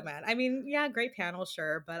I was so mad. I mean, yeah, great panel,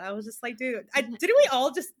 sure, but I was just like, dude, didn't we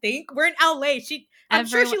all just think we're in LA? I'm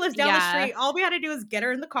sure she lives down the street. All we had to do is get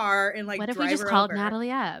her in the car and like What if drive we just her called over.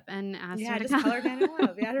 Natalie up and asked Yeah, her to just come? tell her Natalie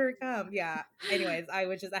up. We had her come. Yeah. Anyways, I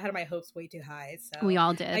had my hopes way too high. So We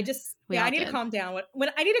all did. I just We all I need did. to calm down. When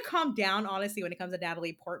I need to calm down, honestly, when it comes to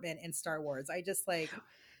Natalie Portman in Star Wars. I just need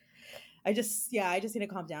to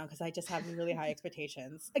calm down because I just have really high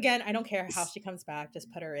expectations. Again, I don't care how she comes back.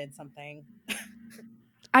 Just put her in something.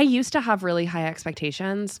 I used to have really high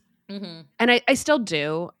expectations. Mm-hmm. And I still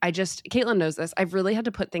do. Caitlin knows this. I've really had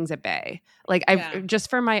to put things at bay. Like just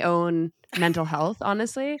for my own mental health,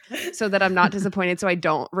 honestly, so that I'm not disappointed. So I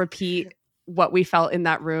don't repeat what we felt in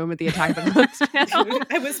that room at the Attack of the Clones panel.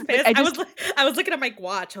 I was pissed. I was looking at my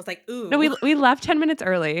watch. I was like, ooh. No, we left 10 minutes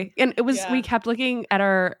early. And it was, we kept looking at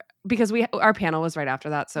because our panel was right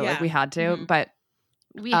after that. So like we had to, but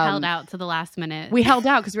we held out to the last minute. we held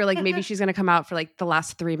out because we were like, maybe she's going to come out for like the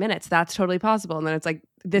last 3 minutes. That's totally possible. And then it's like,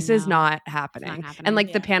 this is not happening. And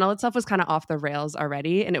like the panel itself was kind of off the rails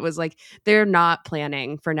already. And it was like, they're not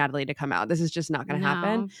planning for Natalie to come out. This is just not going to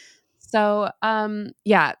happen. So,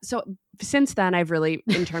 So since then, I've really,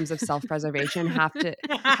 in terms of self-preservation, have to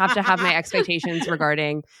have my expectations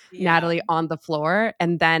regarding Natalie on the floor.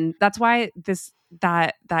 And then that's why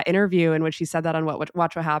that interview in which she said that on Watch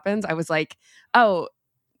What Happens, I was like, oh,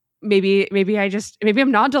 maybe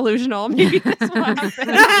I'm not delusional. Maybe this will happen.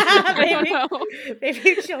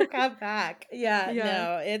 maybe she'll come back.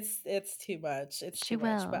 No, it's too much. It's too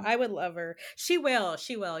much. But I would love her. She will.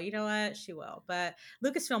 You know what? She will. But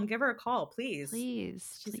Lucasfilm, give her a call, please.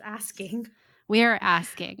 Please. She's asking. We're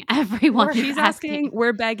asking everyone. She's asking.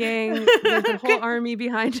 We're begging. There's a whole army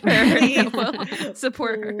behind her that will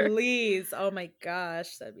support her. Please. Oh my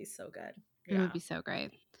gosh. That'd be so good. It would be so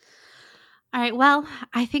great. All right. Well,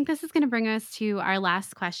 I think this is going to bring us to our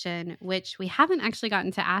last question, which we haven't actually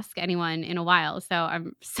gotten to ask anyone in a while. So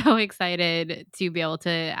I'm so excited to be able to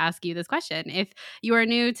ask you this question. If you are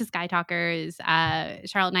new to Sky Talkers,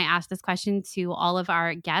 Charlotte and I asked this question to all of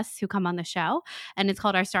our guests who come on the show, and it's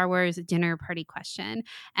called our Star Wars dinner party question.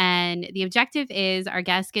 And the objective is our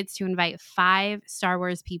guest gets to invite 5 Star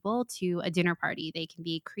Wars people to a dinner party. They can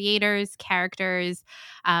be creators, characters.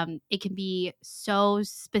 It can be so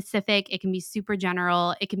specific. It can be super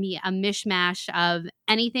general. It can be a mishmash of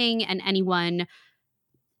anything and anyone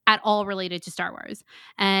at all related to Star Wars.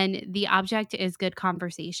 And the object is good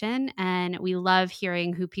conversation. And we love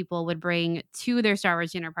hearing who people would bring to their Star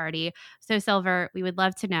Wars dinner party. So Silver, we would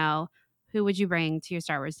love to know, who would you bring to your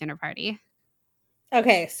Star Wars dinner party?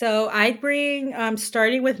 Okay, so I'd bring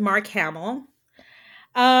starting with Mark Hamill.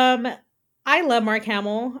 I love Mark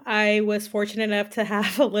Hamill. I was fortunate enough to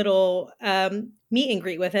have a little meet and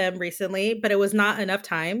greet with him recently, but it was not enough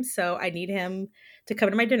time. So I need him to come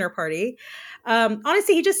to my dinner party.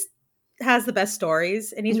 Honestly, he just has the best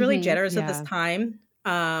stories and he's really generous with his time.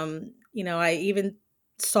 I even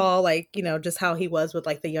saw just how he was with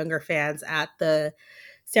like the younger fans at the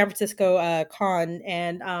San Francisco con,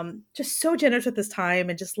 and just so generous with his time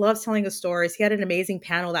and just loves telling his stories. He had an amazing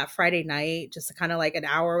panel that Friday night, just kind of like an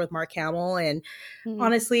hour with Mark Hamill. And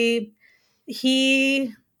honestly,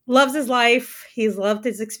 he loves his life. He's loved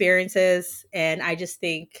his experiences. And I just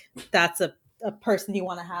think that's a person you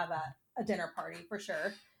want to have at a dinner party for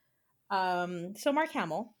sure. So Mark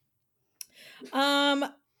Hamill.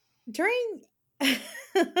 During...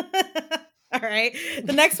 All right.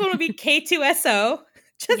 The next one would be K2SO.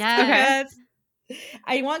 Just because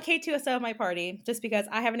I want K2SO at my party, just because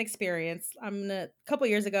I have an experience. A couple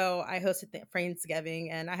years ago, I hosted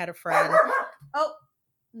Friendsgiving, and I had a friend. Oh,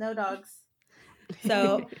 no dogs.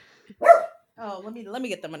 So, let me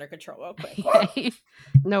get them under control real quick.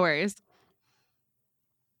 No worries.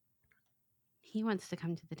 He wants to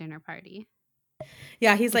come to the dinner party.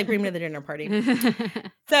 Yeah, he's like, bring me to the dinner party.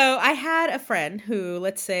 So I had a friend who,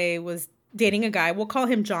 let's say, was dating a guy. We'll call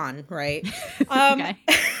him John, right? Okay.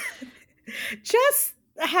 Just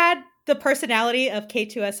had the personality of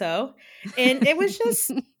K2SO. And it was just,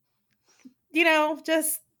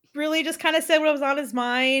 just really just kind of said what was on his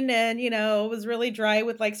mind. And, was really dry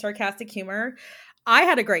with like sarcastic humor. I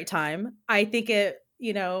had a great time. I think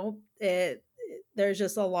there's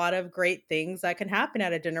just a lot of great things that can happen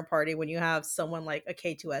at a dinner party when you have someone like a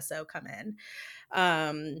K2SO come in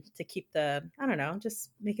to keep just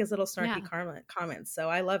make his little snarky comments. So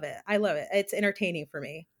I love it. It's entertaining for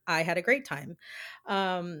me. I had a great time.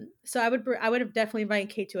 So I would have definitely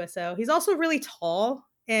invited K2SO. He's also really tall,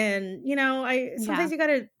 and sometimes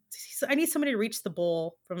I need somebody to reach the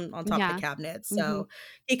bowl from on top of the cabinet. So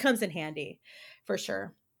he comes in handy for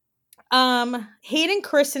sure. Hayden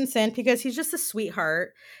Christensen, because he's just a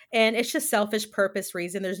sweetheart and it's just selfish purpose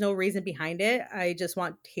reason. There's no reason behind it. I just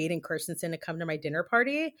want Hayden Christensen to come to my dinner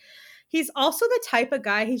party. He's also the type of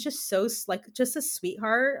guy, he's just so just a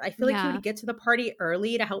sweetheart. I feel like he would get to the party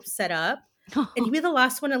early to help set up and he'd be the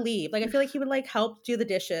last one to leave. Like, I feel like he would like help do the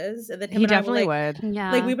dishes, and then him he and definitely I would.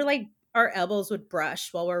 Yeah. Like we would like, our elbows would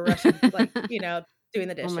brush while we're rushing, like, doing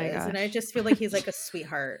the dishes. And I just feel like he's like a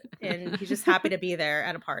sweetheart and he's just happy to be there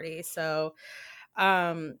at a party. So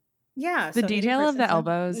the detail of the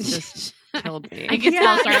elbows just killed me. I could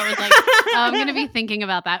tell Charlotte was like, I'm gonna be thinking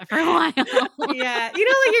about that for a while. Yeah, like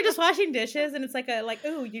you're just washing dishes and it's like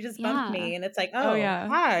ooh, you just bumped me, and it's like, oh yeah,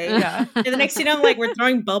 hi. Yeah. And the next like we're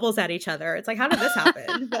throwing bubbles at each other. It's like, how did this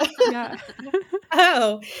happen?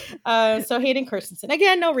 So Hayden Christensen,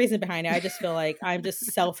 again, no reason behind it. I just feel like I just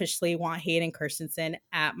selfishly want Hayden Christensen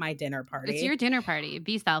at my dinner party. It's your dinner party.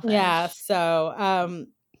 Be selfish. Yeah. So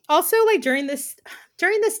also, like during this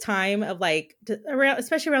time of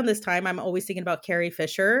especially around this time, I'm always thinking about Carrie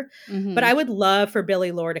Fisher. But I would love for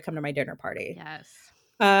Billie Lourd to come to my dinner party. Yes.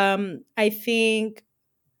 I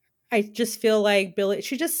just feel like Billie,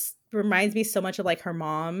 she just reminds me so much of like her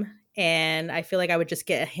mom, and I feel like I would just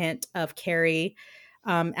get a hint of Carrie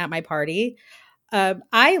at my party.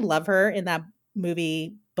 I love her in that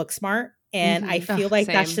movie Booksmart. And I feel like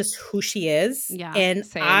that's just who she is. Yeah, and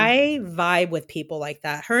I vibe with people like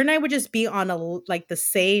that. Her and I would just be on the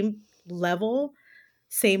same level,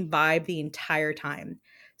 same vibe the entire time.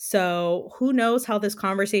 So who knows how this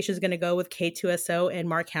conversation is going to go with K2SO and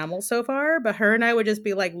Mark Hamill so far, but her and I would just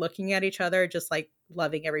be like looking at each other, just like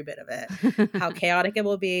loving every bit of it. How chaotic it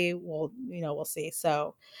will be, we'll see.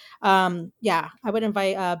 So yeah, I would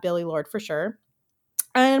invite Billy Lord for sure.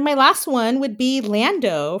 And my last one would be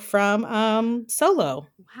Lando from Solo.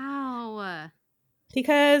 Wow.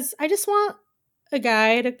 Because I just want a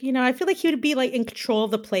guy to, I feel like he would be like in control of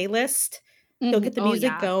the playlist. He'll get the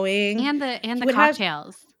music going. And the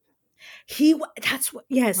cocktails. He would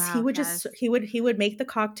just he would make the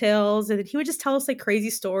cocktails, and he would just tell us like crazy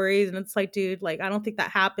stories, and it's like, dude, like I don't think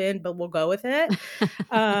that happened, but we'll go with it.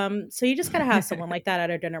 So you just gotta have someone like that at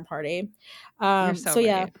a dinner party.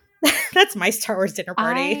 Yeah, that's my Star Wars dinner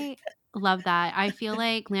party. I love that. I feel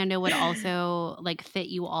like Lando would also like fit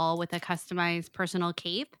you all with a customized personal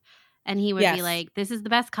cape, and he would be like, this is the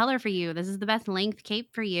best color for you, this is the best length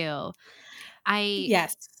cape for you.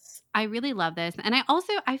 I really love this. And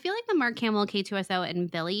I feel like the Mark Hamill, K2SO, and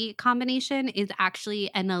Billy combination is actually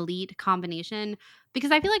an elite combination, because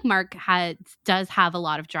I feel like Mark does have a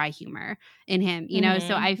lot of dry humor in him, you know?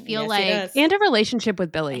 So I feel and a relationship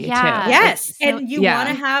with Billy too. Yes. So, and you want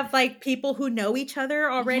to have like people who know each other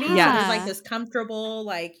already. Yeah. So there's like this comfortable,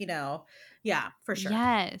 like, yeah, for sure.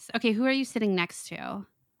 Yes. Okay. Who are you sitting next to?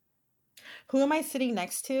 Who am I sitting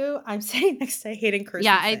next to? I'm sitting next to Hayden Christensen.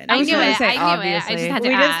 Yeah, I knew it. I knew it. I just had to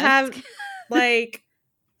ask. Just have, like,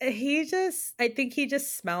 I think he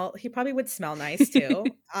probably would smell nice too.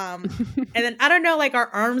 And then I don't know, like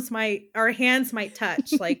our hands might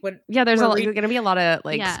touch. Like when there's going to be a lot of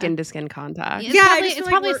like skin to skin contact. It's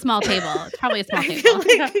probably a small table. It's probably a small table.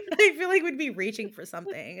 I feel like we'd be reaching for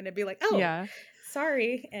something, and it'd be like, oh,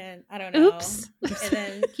 sorry, and I don't know. Oops. And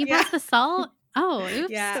then you pass the salt. Oh, oops.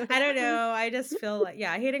 Yeah, I don't know. I just feel like,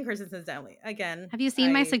 Hayden Christensen's definitely, again. Have you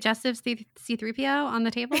seen my suggestive C3PO on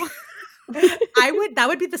the table? That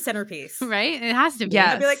would be the centerpiece. Right? It has to be.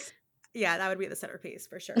 Yes. I'd be like, that would be the centerpiece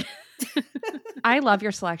for sure. I love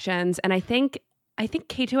your selections. And I think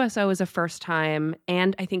K2SO is a first time.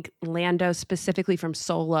 And I think Lando specifically from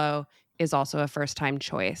Solo is also a first time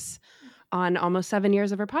choice on almost 7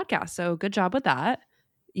 years of her podcast. So good job with that.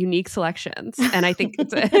 Unique selections, and I think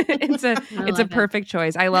it's a perfect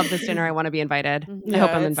choice. I love this dinner. I want to be invited. I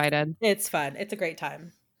hope I'm invited. It's fun. It's a great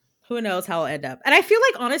time. Who knows how it'll end up? And I feel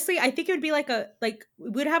like, honestly, I think it would be like we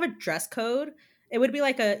would have a dress code. It would be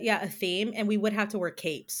like a theme, and we would have to wear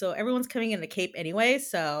capes. So everyone's coming in a cape anyway.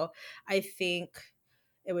 So I think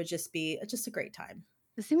it would just be a great time.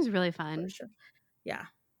 This seems really fun. For sure. Yeah,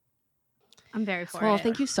 I'm very for it. Well,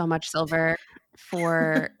 thank you so much, Silver,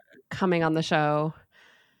 for coming on the show.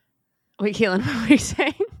 Wait, Keelan, what were you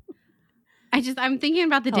saying? I'm thinking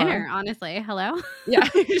about the dinner, honestly. Hello? Yeah.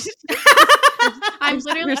 I'm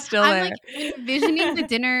literally still there. Like envisioning the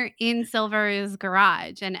dinner in Silver's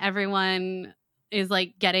garage, and everyone is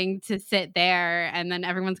like getting to sit there, and then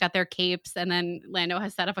everyone's got their capes, and then Lando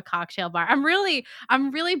has set up a cocktail bar. I'm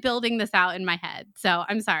really building this out in my head. So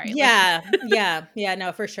I'm sorry. Yeah.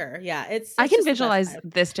 No, for sure. Yeah. It's I can visualize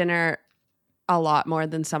this dinner a lot more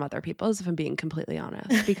than some other people's, if I'm being completely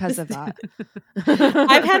honest, because of that.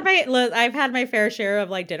 I've had my fair share of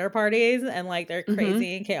like dinner parties, and like they're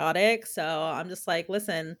crazy and chaotic. So I'm just like,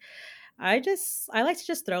 listen, I like to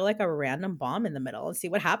just throw like a random bomb in the middle and see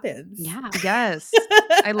what happens. Yeah. Yes.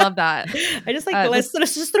 I love that. I just like, let's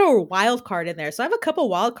just throw a wild card in there. So I have a couple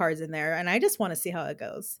wild cards in there, and I just want to see how it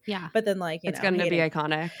goes. Yeah. But then like, it's going to be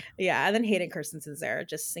iconic. Yeah. And then Hayden Christensen's there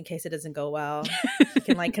just in case it doesn't go well. He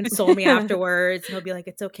can like console me afterwards, and he'll be like,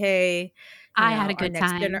 it's okay. I had a good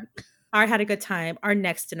time. I had a good time. Our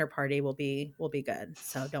next dinner party will be good.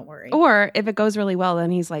 So don't worry. Or if it goes really well,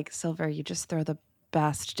 then he's like, Silver, you just throw the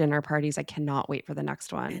best dinner parties. I cannot wait for the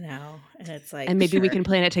next one. I know. And it's like, and maybe we can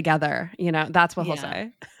plan it together. That's what he'll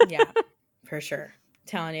say. Yeah, for sure. I'm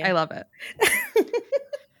telling you. I love it.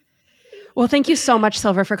 Well, thank you so much,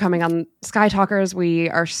 Silver, for coming on Sky Talkers. We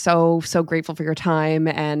are so, so grateful for your time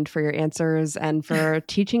and for your answers and for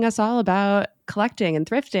teaching us all about collecting and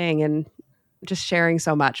thrifting and just sharing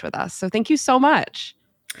so much with us. So thank you so much.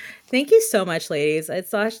 Thank you so much, ladies.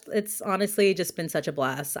 It's honestly just been such a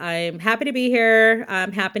blast. I'm happy to be here.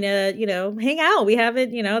 I'm happy to, hang out. We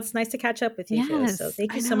haven't, it's nice to catch up with you too. So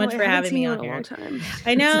thank you so much for having me on here.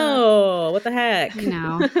 I know. What the heck? I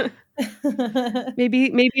know. Maybe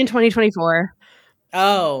in 2024.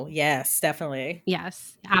 Oh, yes, definitely.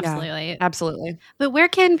 Yes, absolutely. Yeah, absolutely. But where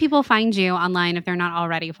can people find you online if they're not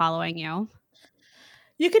already following you?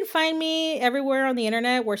 You can find me everywhere on the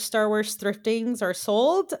internet where Star Wars thriftings are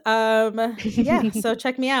sold. So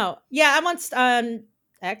check me out. Yeah, I'm on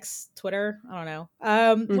X, Twitter, I don't know.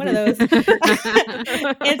 One of those.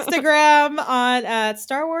 Instagram on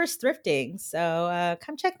Star Wars Thrifting. So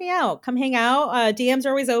come check me out. Come hang out. DMs are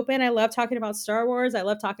always open. I love talking about Star Wars. I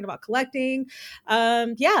love talking about collecting.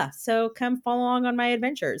 So come follow along on my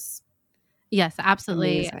adventures. Yes,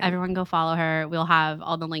 absolutely. Amazing. Everyone go follow her. We'll have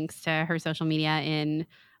all the links to her social media in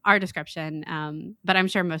our description. But I'm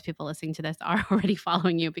sure most people listening to this are already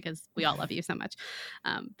following you because we all love you so much.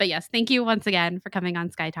 But yes, thank you once again for coming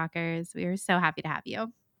on Sky Talkers. We are so happy to have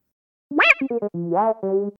you.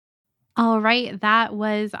 All right, that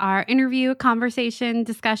was our interview, conversation,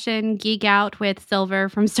 discussion, geek out with Silver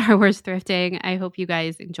from Star Wars Thrifting. I hope you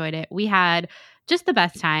guys enjoyed it. We had just the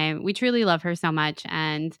best time. We truly love her so much.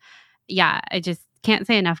 And yeah, I just can't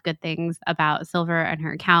say enough good things about Silver and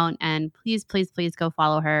her account. And please, please, please go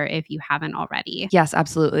follow her if you haven't already. Yes,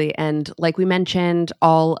 absolutely. And like we mentioned,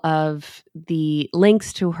 all of the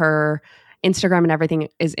links to her Instagram and everything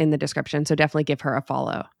is in the description. So definitely give her a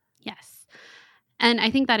follow. Yes. And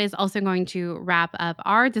I think that is also going to wrap up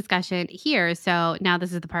our discussion here. So now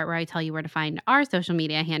this is the part where I tell you where to find our social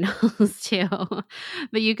media handles too.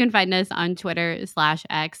 But you can find us on Twitter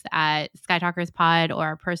 /X at SkyTalkersPod, or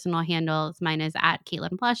our personal handles. Mine is at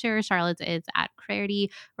Caitlin Blusher. Charlotte's is at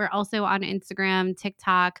Clarity. We're also on Instagram,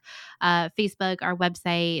 TikTok, Facebook, our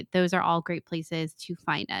website. Those are all great places to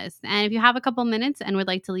find us. And if you have a couple minutes and would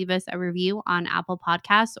like to leave us a review on Apple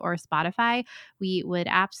Podcasts or Spotify, we would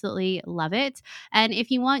absolutely love it. And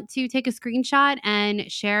if you want to take a screenshot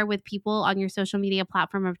and share with people on your social media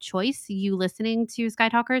platform of choice, you listening to Sky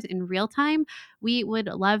Talkers in real time, we would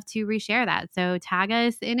love to reshare that. So tag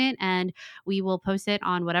us in it and we will post it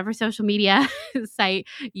on whatever social media site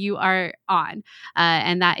you are on.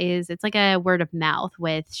 And it's like a word of mouth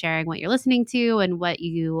with sharing what you're listening to and what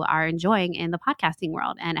you are enjoying in the podcasting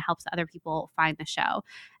world. And it helps other people find the show.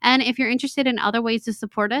 And if you're interested in other ways to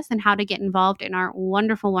support us and how to get involved in our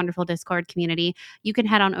wonderful, wonderful Discord community, you can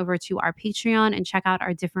head on over to our Patreon and check out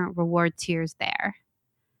our different reward tiers there.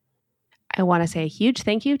 I want to say a huge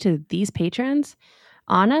thank you to these patrons: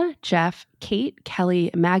 Anna, Jeff, Kate, Kelly,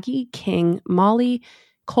 Maggie, King, Molly,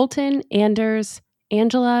 Colton, Anders,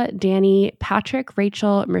 Angela, Danny, Patrick,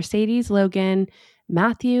 Rachel, Mercedes, Logan,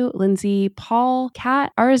 Matthew, Lindsay, Paul,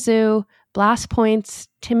 Kat, Arzu, Blast Points,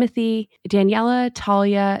 Timothy, Daniela,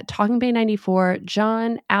 Talia, Talking Bay 94,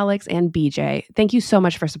 John, Alex, and BJ. Thank you so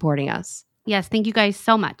much for supporting us. Yes, thank you guys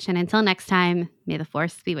so much. And until next time, may the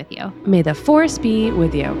Force be with you. May the Force be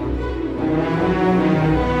with you.